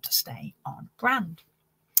and you want to stay on brand.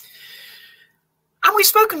 And we've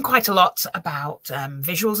spoken quite a lot about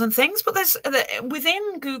visuals and things, but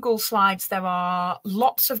within Google Slides, there are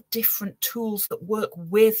lots of different tools that work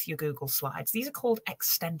with your Google Slides. These are called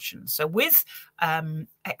extensions. So with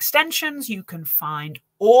extensions, you can find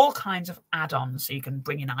all kinds of add-ons. So you can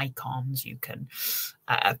bring in icons, you can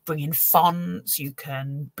bring in fonts, you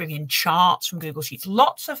can bring in charts from Google Sheets.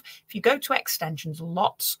 Lots of, if you go to extensions,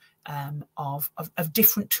 lots of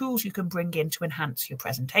different tools you can bring in to enhance your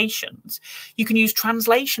presentations. You can use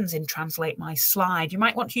translations in Translate My Slide. You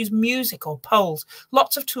might want to use music or polls.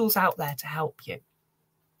 Lots of tools out there to help you.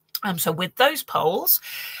 So with those polls,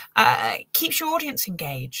 keeps your audience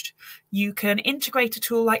engaged. You can integrate a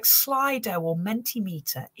tool like Slido or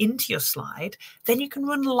Mentimeter into your slide. Then you can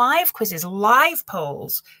run live quizzes, live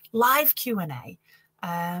polls, live Q&A.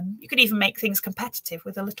 You could even make things competitive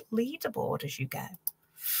with a little leaderboard as you go.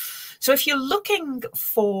 So if you're looking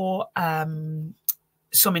for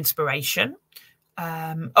some inspiration,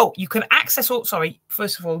 you can access,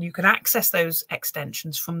 first of all, you can access those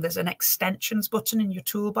extensions from, there's an extensions button in your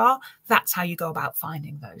toolbar. That's how you go about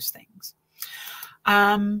finding those things.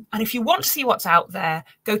 And if you want to see what's out there,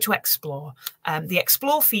 go to Explore. The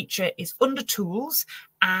Explore feature is under Tools,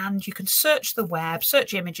 and you can search the web,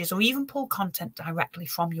 search images, or even pull content directly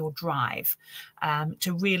from your Drive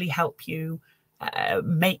to really help you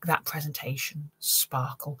make that presentation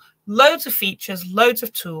sparkle. Loads of features, loads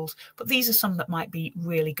of tools, but these are some that might be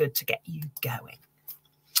really good to get you going.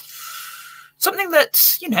 Something that,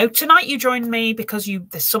 you know, tonight you joined me because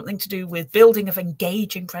there's something to do with building of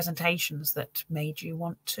engaging presentations that made you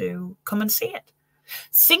want to come and see it.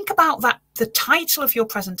 Think about that, the title of your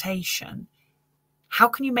presentation. How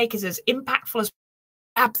can you make it as impactful as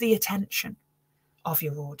grab the attention of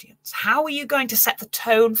your audience? How are you going to set the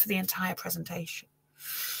tone for the entire presentation?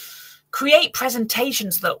 Create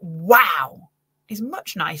presentations that wow is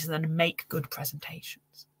much nicer than make good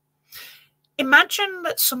presentations. Imagine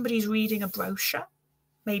that somebody's reading a brochure.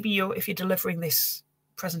 Maybe if you're delivering this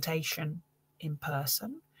presentation in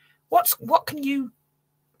person, what can you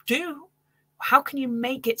do? How can you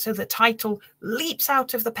make it so the title leaps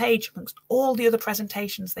out of the page amongst all the other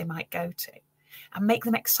presentations they might go to, and make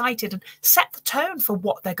them excited and set the tone for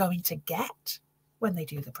what they're going to get when they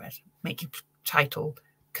do the present? Make your title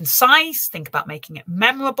concise. Think about making it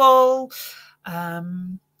memorable.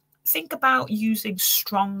 Think about using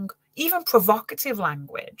strong, even provocative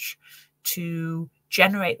language to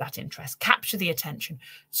generate that interest, capture the attention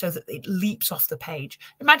so that it leaps off the page.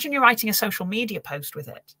 Imagine you're writing a social media post with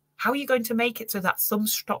it. How are you going to make it so that thumb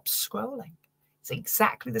stops scrolling? It's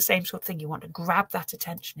exactly the same sort of thing. You want to grab that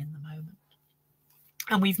attention in the moment.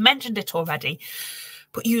 And we've mentioned it already,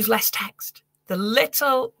 but use less text.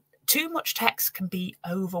 Too much text can be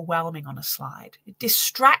overwhelming on a slide. It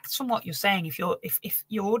distracts from what you're saying if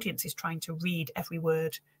your audience is trying to read every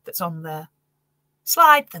word that's on the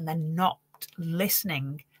slide, then they're not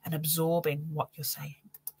listening and absorbing what you're saying.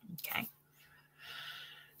 Okay.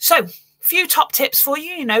 So, few top tips for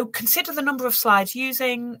you. Consider the number of slides you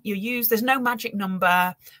use. There's no magic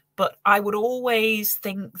number, but I would always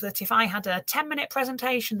think that if I had a 10-minute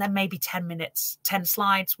presentation, then maybe 10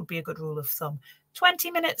 slides would be a good rule of thumb.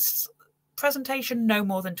 20 minutes presentation, no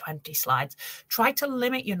more than 20 slides. Try to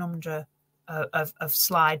limit your number of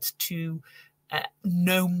slides to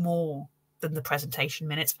no more than the presentation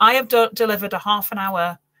minutes. I have delivered a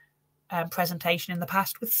half-an-hour presentation in the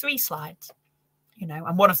past with 3 slides,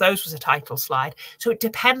 and one of those was a title slide. So it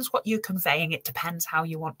depends what you're conveying. It depends how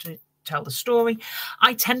you want to tell the story.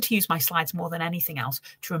 I tend to use my slides more than anything else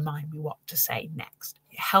to remind me what to say next.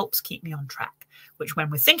 It helps keep me on track, which when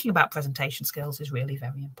we're thinking about presentation skills is really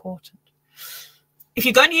very important. If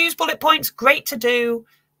you're going to use bullet points, great to do.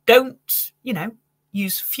 Don't,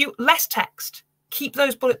 use less text. Keep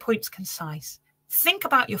those bullet points concise. Think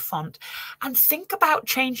about your font and think about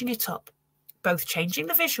changing it up, both changing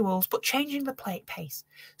the visuals, but changing the pace.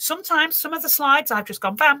 Sometimes some of the slides I've just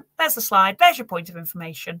gone, bam, there's the slide, there's your point of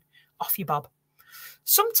information, off you bob.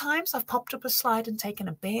 Sometimes I've popped up a slide and taken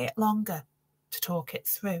a bit longer to talk it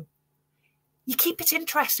through. You keep it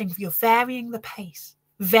interesting if you're varying the pace,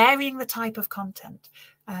 varying the type of content.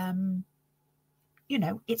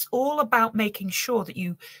 It's all about making sure that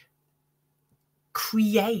you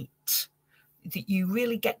create, that you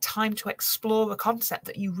really get time to explore a concept,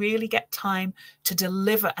 that you really get time to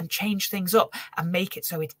deliver and change things up and make it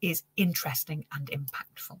so it is interesting and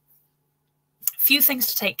impactful. Few things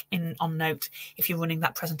to take on note if you're running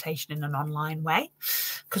that presentation in an online way,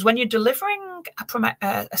 because when you're delivering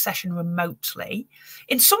a session remotely,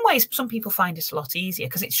 in some ways, some people find it a lot easier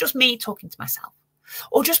because it's just me talking to myself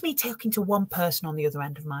or just me talking to one person on the other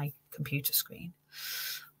end of my computer screen.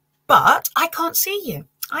 But I can't see you.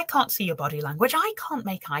 I can't see your body language. I can't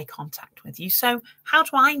make eye contact with you. So how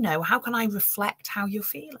do I know? How can I reflect how you're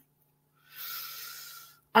feeling?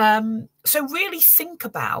 So really think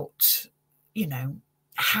about,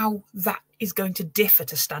 how that is going to differ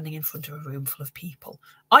to standing in front of a room full of people.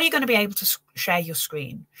 Are you going to be able to share your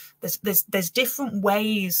screen? There's different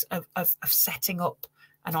ways of setting up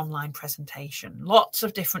an online presentation, lots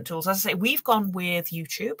of different tools. As I say, we've gone with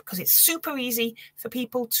YouTube because it's super easy for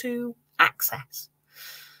people to access.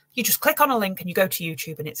 You just click on a link and you go to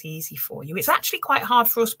YouTube and it's easy for you. It's actually quite hard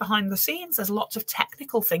for us behind the scenes. There's lots of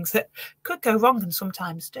technical things that could go wrong and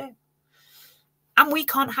sometimes do. And we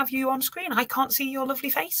can't have you on screen. I can't see your lovely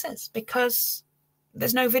faces because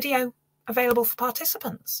there's no video available for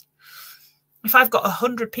participants. If I've got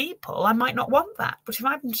 100 people, I might not want that. But if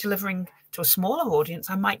I'm delivering to a smaller audience,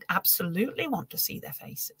 I might absolutely want to see their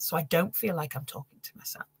faces. So I don't feel like I'm talking to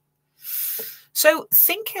myself. So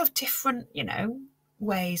thinking of different,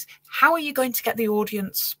 ways. How are you going to get the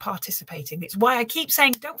audience participating? It's why I keep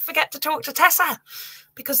saying, don't forget to talk to Tessa,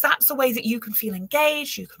 because that's the way that you can feel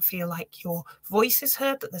engaged. You can feel like your voice is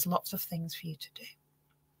heard, that there's lots of things for you to do.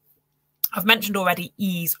 I've mentioned already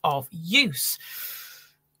ease of use.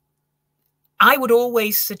 I would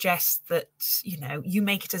always suggest that, you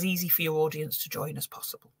make it as easy for your audience to join as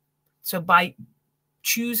possible. So by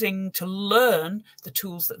choosing to learn the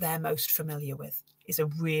tools that they're most familiar with is a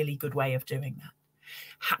really good way of doing that.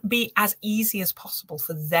 Be as easy as possible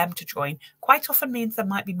for them to join. Quite often means there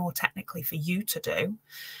might be more technically for you to do.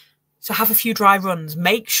 So have a few dry runs.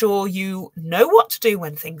 Make sure you know what to do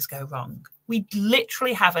when things go wrong. We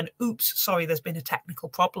literally have an oops, sorry, there's been a technical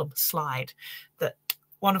problem slide that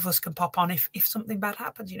one of us can pop on if something bad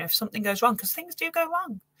happens, if something goes wrong, because things do go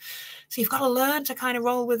wrong. So you've got to learn to kind of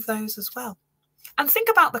roll with those as well. And think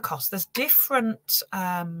about the cost. There's different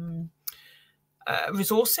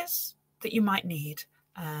resources that you might need.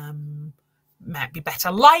 Might be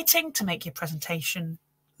better lighting to make your presentation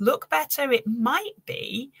look better. It might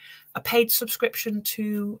be a paid subscription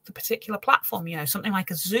to the particular platform, something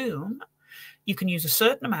like a Zoom. You can use a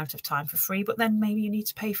certain amount of time for free, but then maybe you need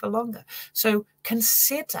to pay for longer. So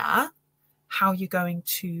consider how you're going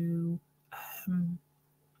to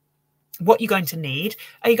what you're going to need.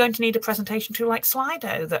 Are you going to need a presentation tool like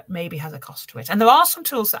Slido that maybe has a cost to it? And there are some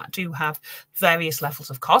tools that do have various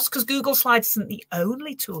levels of cost, because Google Slides isn't the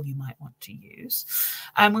only tool you might want to use.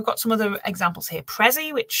 We've got some other examples here.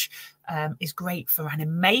 Prezi, which is great for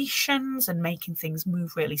animations and making things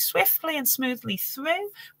move really swiftly and smoothly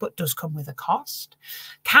through, but does come with a cost.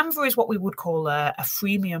 Canva is what we would call a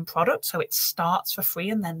freemium product. So it starts for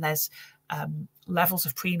free and then there's levels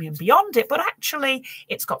of premium beyond it, but actually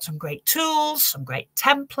it's got some great tools, some great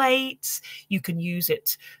templates. You can use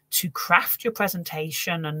it to craft your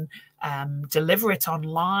presentation and deliver it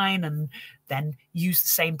online, and then use the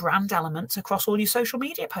same brand elements across all your social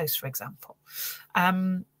media posts, for example.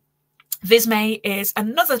 Visme is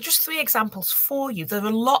another, just 3 examples for you. There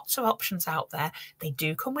are lots of options out there. They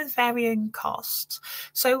do come with varying costs.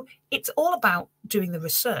 So it's all about doing the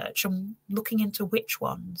research and looking into which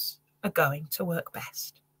ones are going to work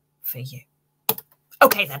best for you.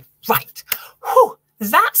 Okay then, right. Whew,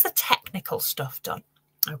 that's the technical stuff done.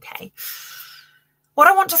 Okay. What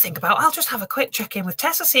I want to think about, I'll just have a quick check-in with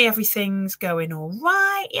Tessa, see everything's going all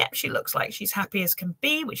right. Yep, she looks like she's happy as can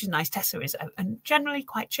be, which is nice. Tessa is a generally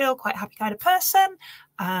quite chill, quite happy kind of person.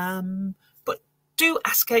 But do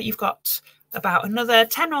ask her. You've got about another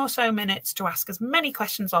 10 or so minutes to ask as many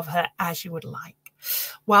questions of her as you would like,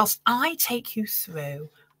 whilst I take you through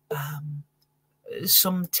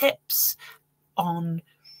some tips on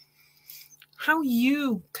how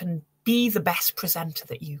you can be the best presenter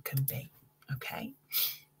that you can be. Okay.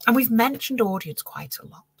 And we've mentioned audience quite a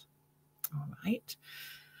lot. All right.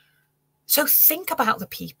 So think about the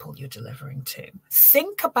people you're delivering to.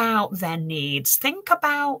 Think about their needs. Think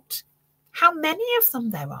about how many of them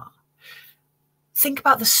there are. Think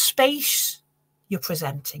about the space you're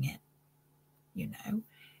presenting in.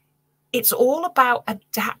 It's all about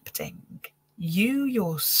adapting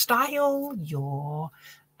your style,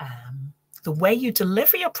 the way you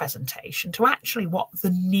deliver your presentation to actually what the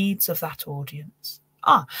needs of that audience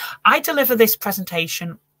are. I deliver this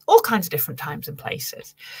presentation all kinds of different times and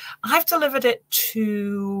places. I've delivered it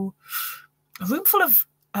to a room full of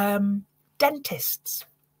dentists,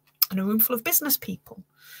 and a room full of business people,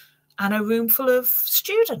 and a room full of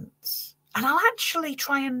students. And I'll actually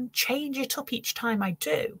try and change it up each time I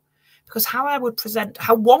do, because how I would present,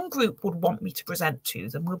 how one group would want me to present to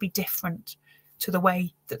them will be different to the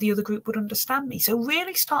way that the other group would understand me. So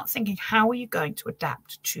really start thinking, how are you going to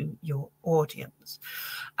adapt to your audience?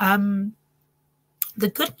 The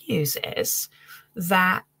good news is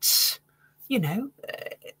that,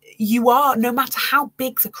 you are, no matter how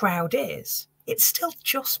big the crowd is, it's still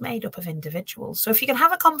just made up of individuals. So if you can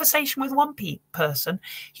have a conversation with one person,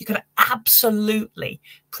 you can absolutely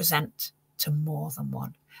present to more than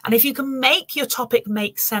one. And if you can make your topic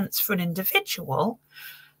make sense for an individual,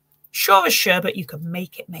 sure as sure, but you can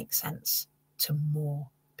make it make sense to more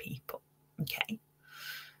people. Okay.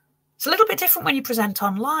 It's a little bit different when you present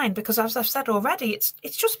online because, as I've said already, it's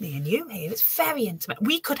just me and you here. It's very intimate.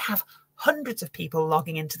 We could have hundreds of people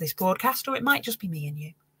logging into this broadcast, or it might just be me and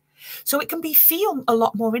you. So it can feel a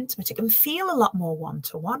lot more intimate. It can feel a lot more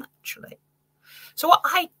one-to-one, actually. So what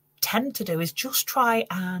I tend to do is just try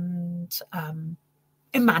and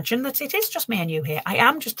imagine that it is just me and you here. I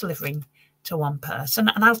am just delivering to one person,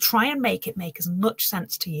 and I'll try and make it make as much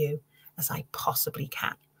sense to you as I possibly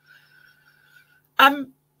can.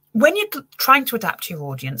 When you're trying to adapt to your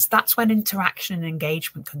audience, that's when interaction and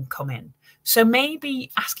engagement can come in. So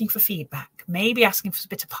maybe asking for feedback, maybe asking for a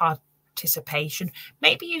bit of participation,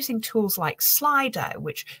 maybe using tools like Slido,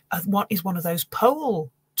 which is one of those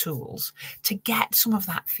poll tools, to get some of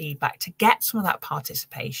that feedback, to get some of that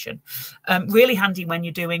participation. Really handy when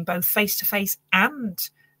you're doing both face-to-face and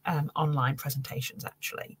online presentations,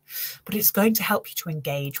 actually. But it's going to help you to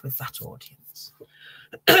engage with that audience.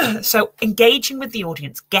 So engaging with the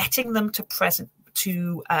audience, getting them to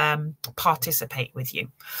participate with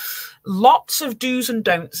you. Lots of do's and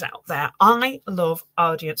don'ts out there. I love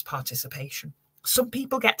audience participation. Some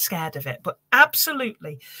people get scared of it, but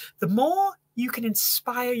absolutely, the more you can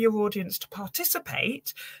inspire your audience to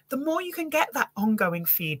participate, the more you can get that ongoing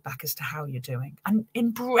feedback as to how you're doing, and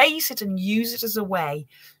embrace it and use it as a way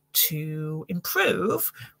to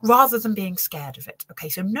improve rather than being scared of it. Okay,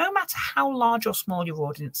 so no matter how large or small your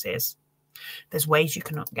audience is, there's ways you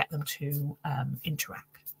can get them to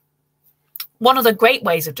interact. One of the great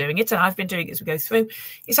ways of doing it, and I've been doing it as we go through,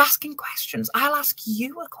 is asking questions. I'll ask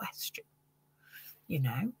you a question, you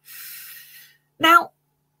know. Now,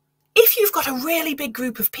 if you've got a really big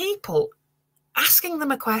group of people, asking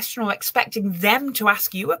them a question or expecting them to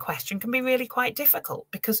ask you a question can be really quite difficult,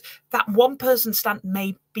 because that one person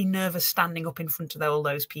may be nervous standing up in front of all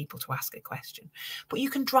those people to ask a question. But you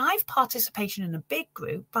can drive participation in a big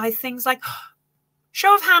group by things like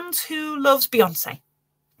show of hands who loves Beyonce.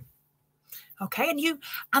 Okay,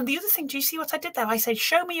 and the other thing, do you see what I did there? I said,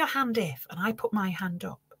 show me your hand if, and I put my hand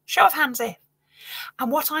up. Show of hands if.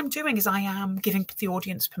 And what I'm doing is I am giving the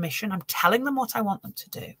audience permission. I'm telling them what I want them to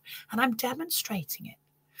do, and I'm demonstrating it.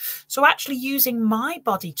 So actually using my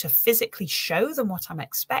body to physically show them what I'm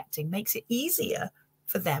expecting makes it easier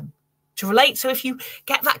for them to relate. So if you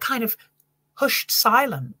get that kind of hushed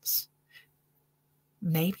silence,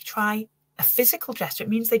 maybe try a physical gesture. It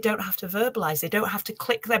means they don't have to verbalize. They don't have to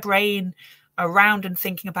click their brain around and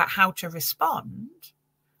thinking about how to respond.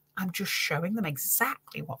 I'm just showing them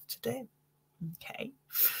exactly what to do. Okay.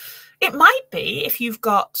 It might be, if you've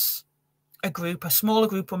got a group, a smaller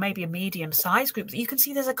group, or maybe a medium-sized group, that you can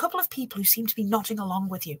see there's a couple of people who seem to be nodding along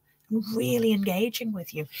with you and really engaging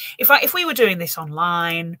with you. If we were doing this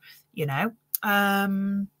online, you know,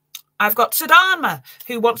 I've got Sadama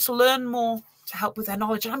who wants to learn more to help with their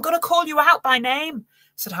knowledge, and I'm going to call you out by name,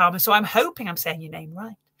 Sadama. So I'm hoping I'm saying your name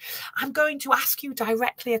right. I'm going to ask you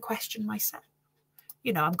directly a question myself.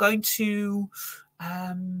 You know, I'm going to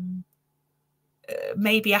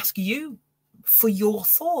maybe ask you for your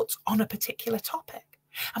thoughts on a particular topic.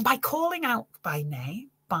 And by calling out by name,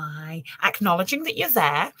 by acknowledging that you're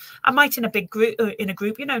there, I might in a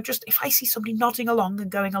group, you know, just if I see somebody nodding along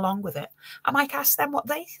and going along with it, I might ask them what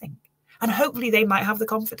they think. And hopefully they might have the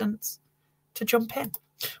confidence to jump in.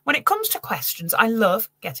 When it comes to questions, I love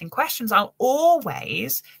getting questions. I'll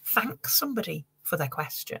always thank somebody for their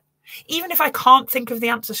question, even if I can't think of the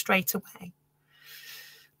answer straight away,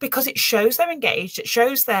 because it shows they're engaged, it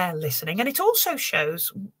shows they're listening, and it also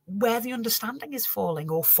shows where the understanding is falling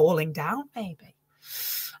or falling down maybe.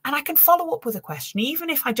 And I can follow up with a question, even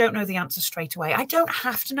if I don't know the answer straight away. I don't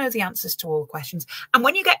have to know the answers to all questions. And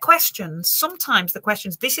when you get questions, sometimes the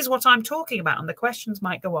questions, this is what I'm talking about, and the questions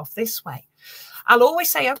might go off this way. I'll always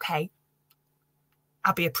say, okay,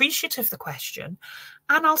 I'll be appreciative of the question,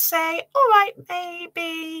 and I'll say, all right,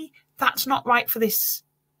 maybe that's not right for this,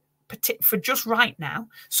 for just right now.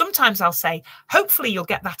 Sometimes I'll say, hopefully you'll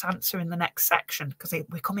get that answer in the next section, because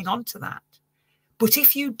we're coming on to that. But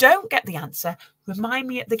if you don't get the answer, remind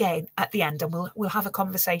me at the end, and we'll have a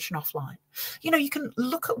conversation offline. You know, you can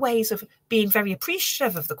look at ways of being very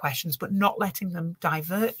appreciative of the questions, but not letting them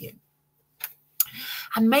divert you.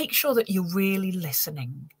 And make sure that you're really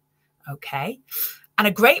listening, okay? And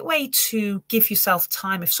a great way to give yourself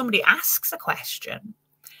time, if somebody asks a question,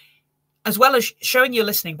 as well as showing you're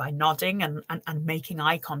listening by nodding and making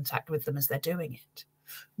eye contact with them as they're doing it,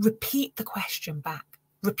 Repeat the question back.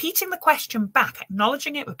 Repeating the question back,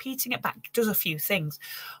 acknowledging it, repeating it back does a few things.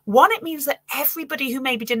 One, it means that everybody who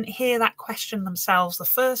maybe didn't hear that question themselves the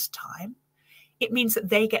first time, it means that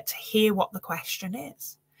they get to hear what the question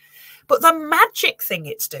is. But the magic thing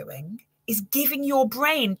it's doing is giving your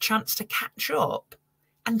brain a chance to catch up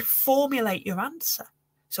and formulate your answer.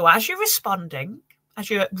 So as you're responding,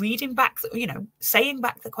 as you're reading back, saying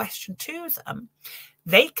back the question to them,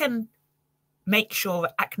 they can make sure,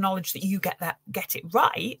 acknowledge that you get it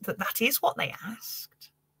right, that is what they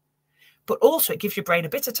asked. But also it gives your brain a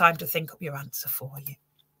bit of time to think up your answer for you.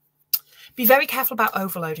 Be very careful about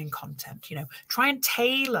overloading content. Try and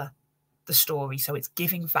tailor the story so it's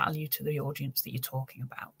giving value to the audience that you're talking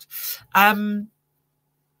about.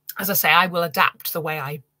 As I say, I will adapt the way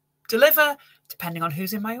I deliver depending on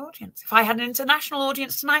who's in my audience. If I had an international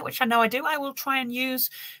audience tonight, which I know I do, I will try and use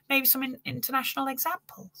maybe some international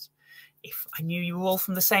examples. If I knew you were all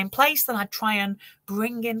from the same place, then I'd try and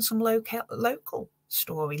bring in some local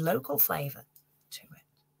story, local flavour to it.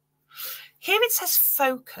 Here it says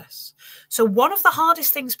focus. So one of the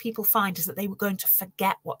hardest things people find is that they were going to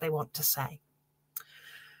forget what they want to say.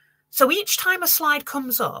 So each time a slide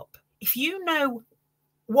comes up, if you know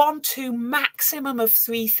 1, 2, maximum of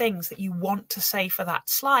 3 things that you want to say for that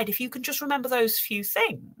slide, if you can just remember those few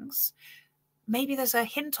things, maybe there's a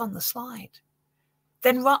hint on the slide.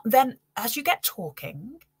 Then as you get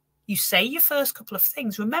talking, you say your first couple of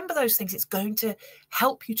things. Remember those things. It's going to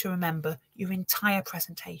help you to remember your entire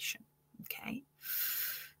presentation. Okay.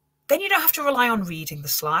 Then you don't have to rely on reading the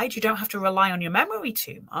slide. You don't have to rely on your memory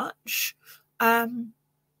too much. And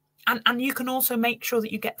you can also make sure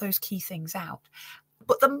that you get those key things out.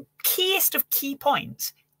 But the keyest of key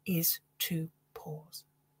points is to pause.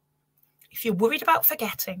 If you're worried about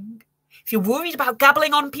forgetting, if you're worried about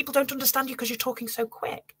gabbling on, people don't understand you because you're talking so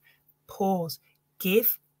quick, pause,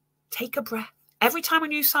 take a breath. Every time a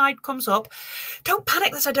new slide comes up, don't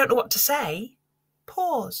panic that I don't know what to say.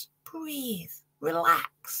 Pause, breathe,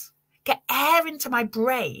 relax, get air into my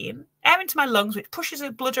brain, air into my lungs, which pushes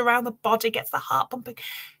the blood around the body, gets the heart pumping.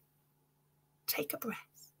 Take a breath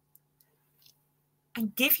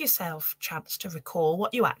and give yourself a chance to recall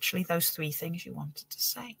what those 3 things you wanted to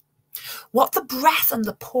say. What the breath and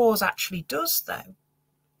the pause actually does, though,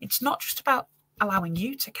 it's not just about allowing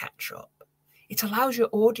you to catch up. It allows your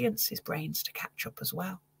audience's brains to catch up as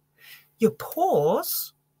well. Your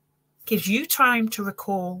pause gives you time to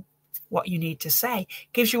recall what you need to say,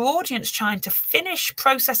 gives your audience time to finish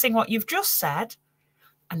processing what you've just said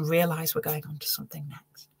and realise we're going on to something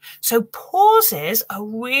next. So pauses are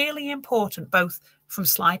really important, both from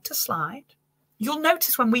slide to slide. You'll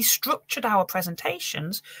notice when we structured our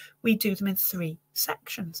presentations, we do them in 3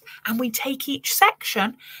 sections. And we take each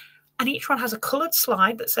section, and each one has a coloured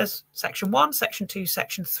slide that says section 1, section 2,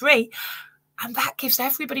 section 3. And that gives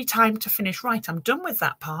everybody time to finish. Right, I'm done with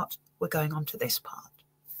that part. We're going on to this part.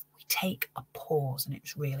 We take a pause, and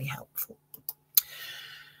it's really helpful.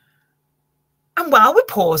 And while we're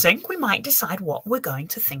pausing, we might decide what we're going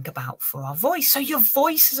to think about for our voice. So your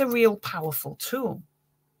voice is a real powerful tool.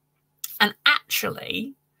 And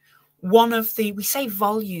actually, we say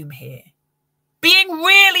volume here. Being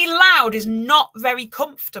really loud is not very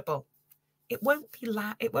comfortable. It won't be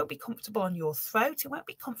loud. It won't be comfortable on your throat. It won't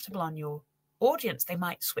be comfortable on your audience. They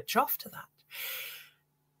might switch off to that.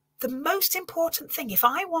 The most important thing, if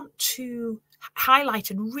I want to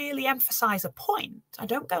highlight and really emphasize a point, I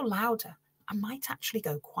don't go louder. I might actually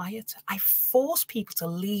go quieter. I force people to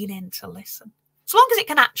lean in to listen, as long as it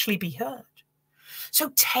can actually be heard.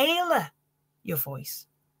 So tailor your voice.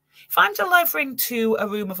 If I'm delivering to a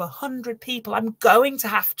room of 100 people, I'm going to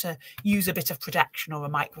have to use a bit of protection or a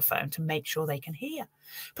microphone to make sure they can hear.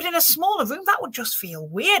 But in a smaller room, that would just feel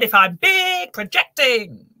weird if I'm big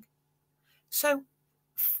projecting. So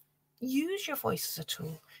use your voice as a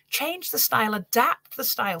tool. Change the style, adapt the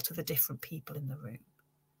style to the different people in the room.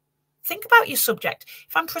 Think about your subject.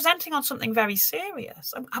 If I'm presenting on something very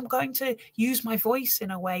serious, I'm going to use my voice in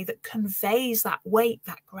a way that conveys that weight,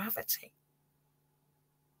 that gravity.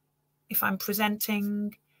 If I'm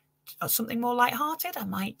presenting something more lighthearted, I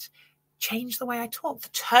might change the way I talk, the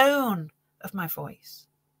tone of my voice.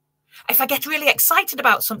 If I get really excited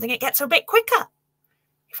about something, it gets a bit quicker.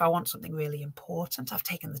 If I want something really important, I've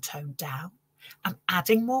taken the tone down. I'm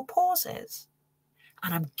adding more pauses,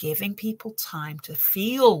 and I'm giving people time to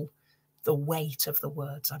feel the weight of the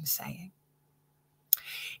words I'm saying.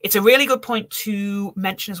 It's a really good point to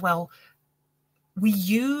mention as well. We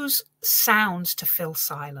use sounds to fill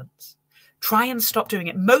silence. Try and stop doing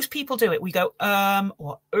it. Most people do it. We go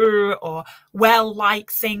or well,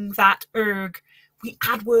 like, thing, that, erg. We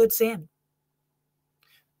add words in.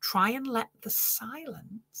 try and let the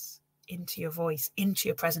silence into your voice, into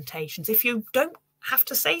your presentations. If you don't have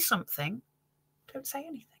to say something, don't say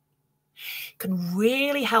anything. It can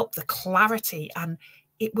really help the clarity, and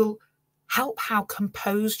it will help how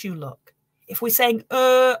composed you look. If we're saying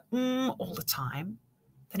all the time,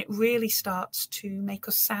 then it really starts to make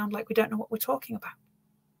us sound like we don't know what we're talking about.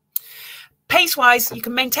 Pace-wise, you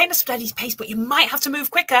can maintain a steady pace, but you might have to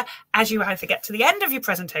move quicker as you either get to the end of your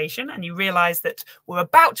presentation and you realise that we're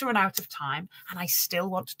about to run out of time, and I still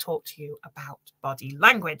want to talk to you about body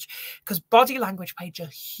language, because body language plays a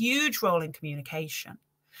huge role in communication.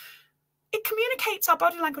 It communicates, our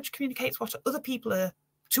body language communicates what other people are,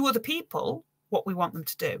 to other people, what we want them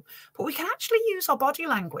to do. But we can actually use our body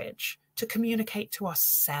language to communicate to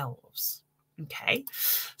ourselves. Okay,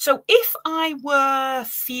 so if I were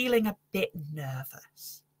feeling a bit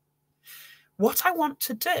nervous, what I want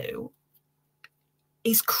to do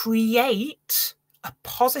is create a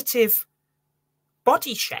positive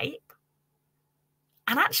body shape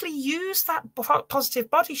and actually use that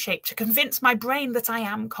positive body shape to convince my brain that I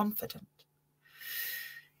am confident.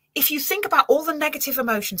 If you think about all the negative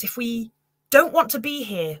emotions, if we don't want to be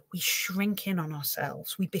here, we shrink in on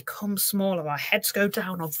ourselves. We become smaller. Our heads go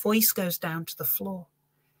down. Our voice goes down to the floor.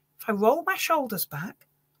 If I roll my shoulders back,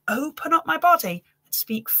 open up my body and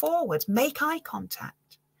speak forward, make eye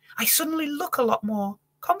contact, I suddenly look a lot more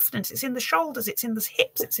confident. It's in the shoulders, it's in the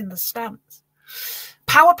hips, it's in the stance.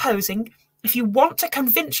 Power posing, if you want to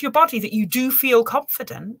convince your body that you do feel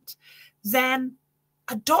confident, then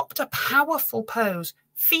adopt a powerful pose,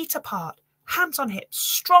 feet apart, hands on hips,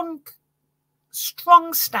 strong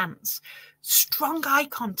stance, strong eye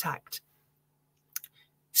contact.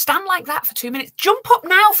 Stand like that for 2 minutes. Jump up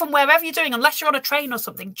now from wherever you're doing, unless you're on a train or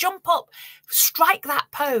something. Jump up, strike that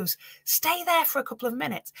pose. Stay there for a couple of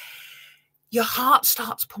minutes. Your heart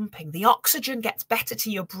starts pumping. The oxygen gets better to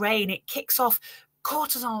your brain. It kicks off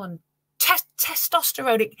cortisol and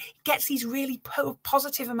testosterone. It gets these really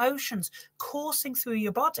positive emotions coursing through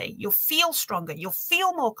your body. You'll feel stronger. You'll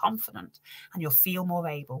feel more confident, and you'll feel more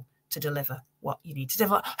able to deliver what you need to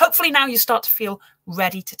deliver. Hopefully now you start to feel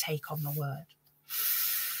ready to take on the word.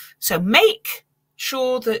 So make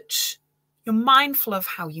sure that you're mindful of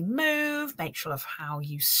how you move, make sure of how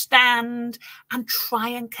you stand, and try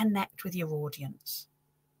and connect with your audience.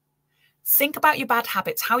 Think about your bad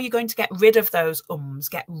habits. How are you going to get rid of those ums,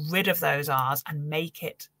 get rid of those ahs, and make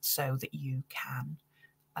it so that you can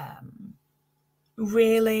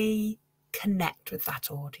really connect with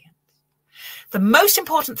that audience. The most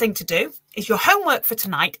important thing to do is your homework for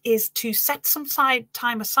tonight is to set some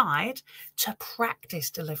time aside to practice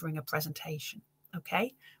delivering a presentation,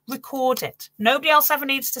 okay? Record it. Nobody else ever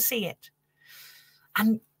needs to see it.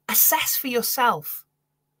 And assess for yourself.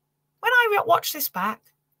 When I watch this back,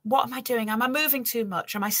 what am I doing? Am I moving too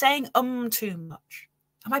much? Am I saying too much?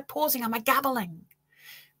 Am I pausing? Am I gabbling?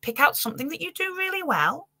 Pick out something that you do really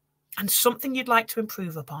well and something you'd like to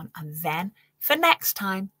improve upon, and then for next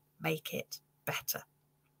time, make it better.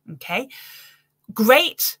 Okay?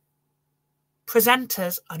 Great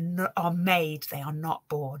presenters are made, they are not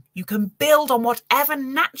born. You can build on whatever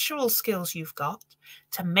natural skills you've got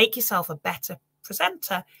to make yourself a better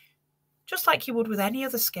presenter, just like you would with any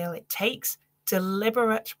other skill. It takes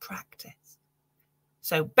deliberate practice.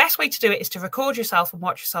 So best way to do it is to record yourself and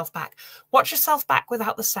watch yourself back. Watch yourself back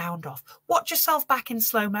without the sound off. Watch yourself back in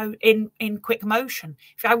slow-mo, in quick motion.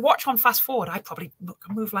 If I watch on fast forward, I probably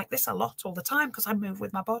move like this a lot all the time because I move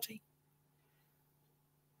with my body.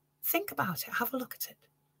 Think about it. Have a look at it.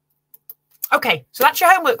 Okay, so that's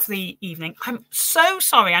your homework for the evening. I'm so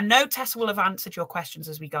sorry. I know Tessa will have answered your questions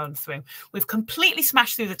as we go through. We've completely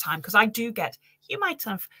smashed through the time because I do get, you might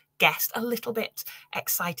have guessed, a little bit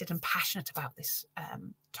excited and passionate about this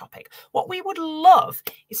topic. What we would love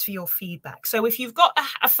is for your feedback. So if you've got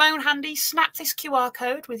a phone handy, snap this QR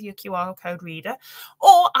code with your QR code reader,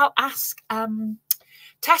 or I'll ask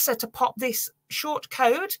Tessa to pop this short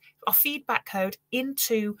code or feedback code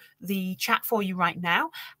into the chat for you right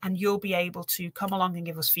now, and you'll be able to come along and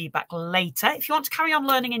give us feedback later. If you want to carry on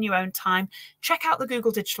learning in your own time, check out the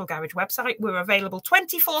Google Digital Garage website. We're available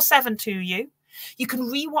 24/7 to you. You can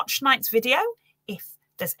rewatch tonight's video if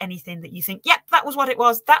there's anything that you think, yep, that was what it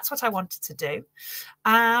was. That's what I wanted to do.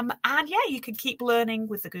 And yeah, you can keep learning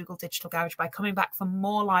with the Google Digital Garage by coming back for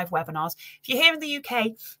more live webinars. If you're here in the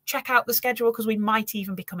UK, check out the schedule because we might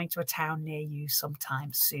even be coming to a town near you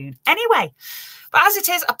sometime soon. Anyway, but as it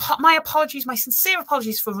is, my apologies, my sincere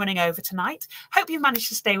apologies for running over tonight. Hope you managed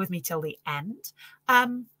to stay with me till the end.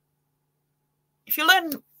 If you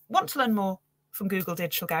want to learn more from Google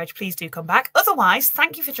Digital Garage, please do come back. Otherwise,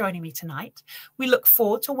 thank you for joining me tonight. We look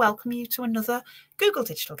forward to welcoming you to another Google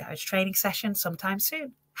Digital Garage training session sometime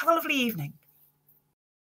soon. Have a lovely evening.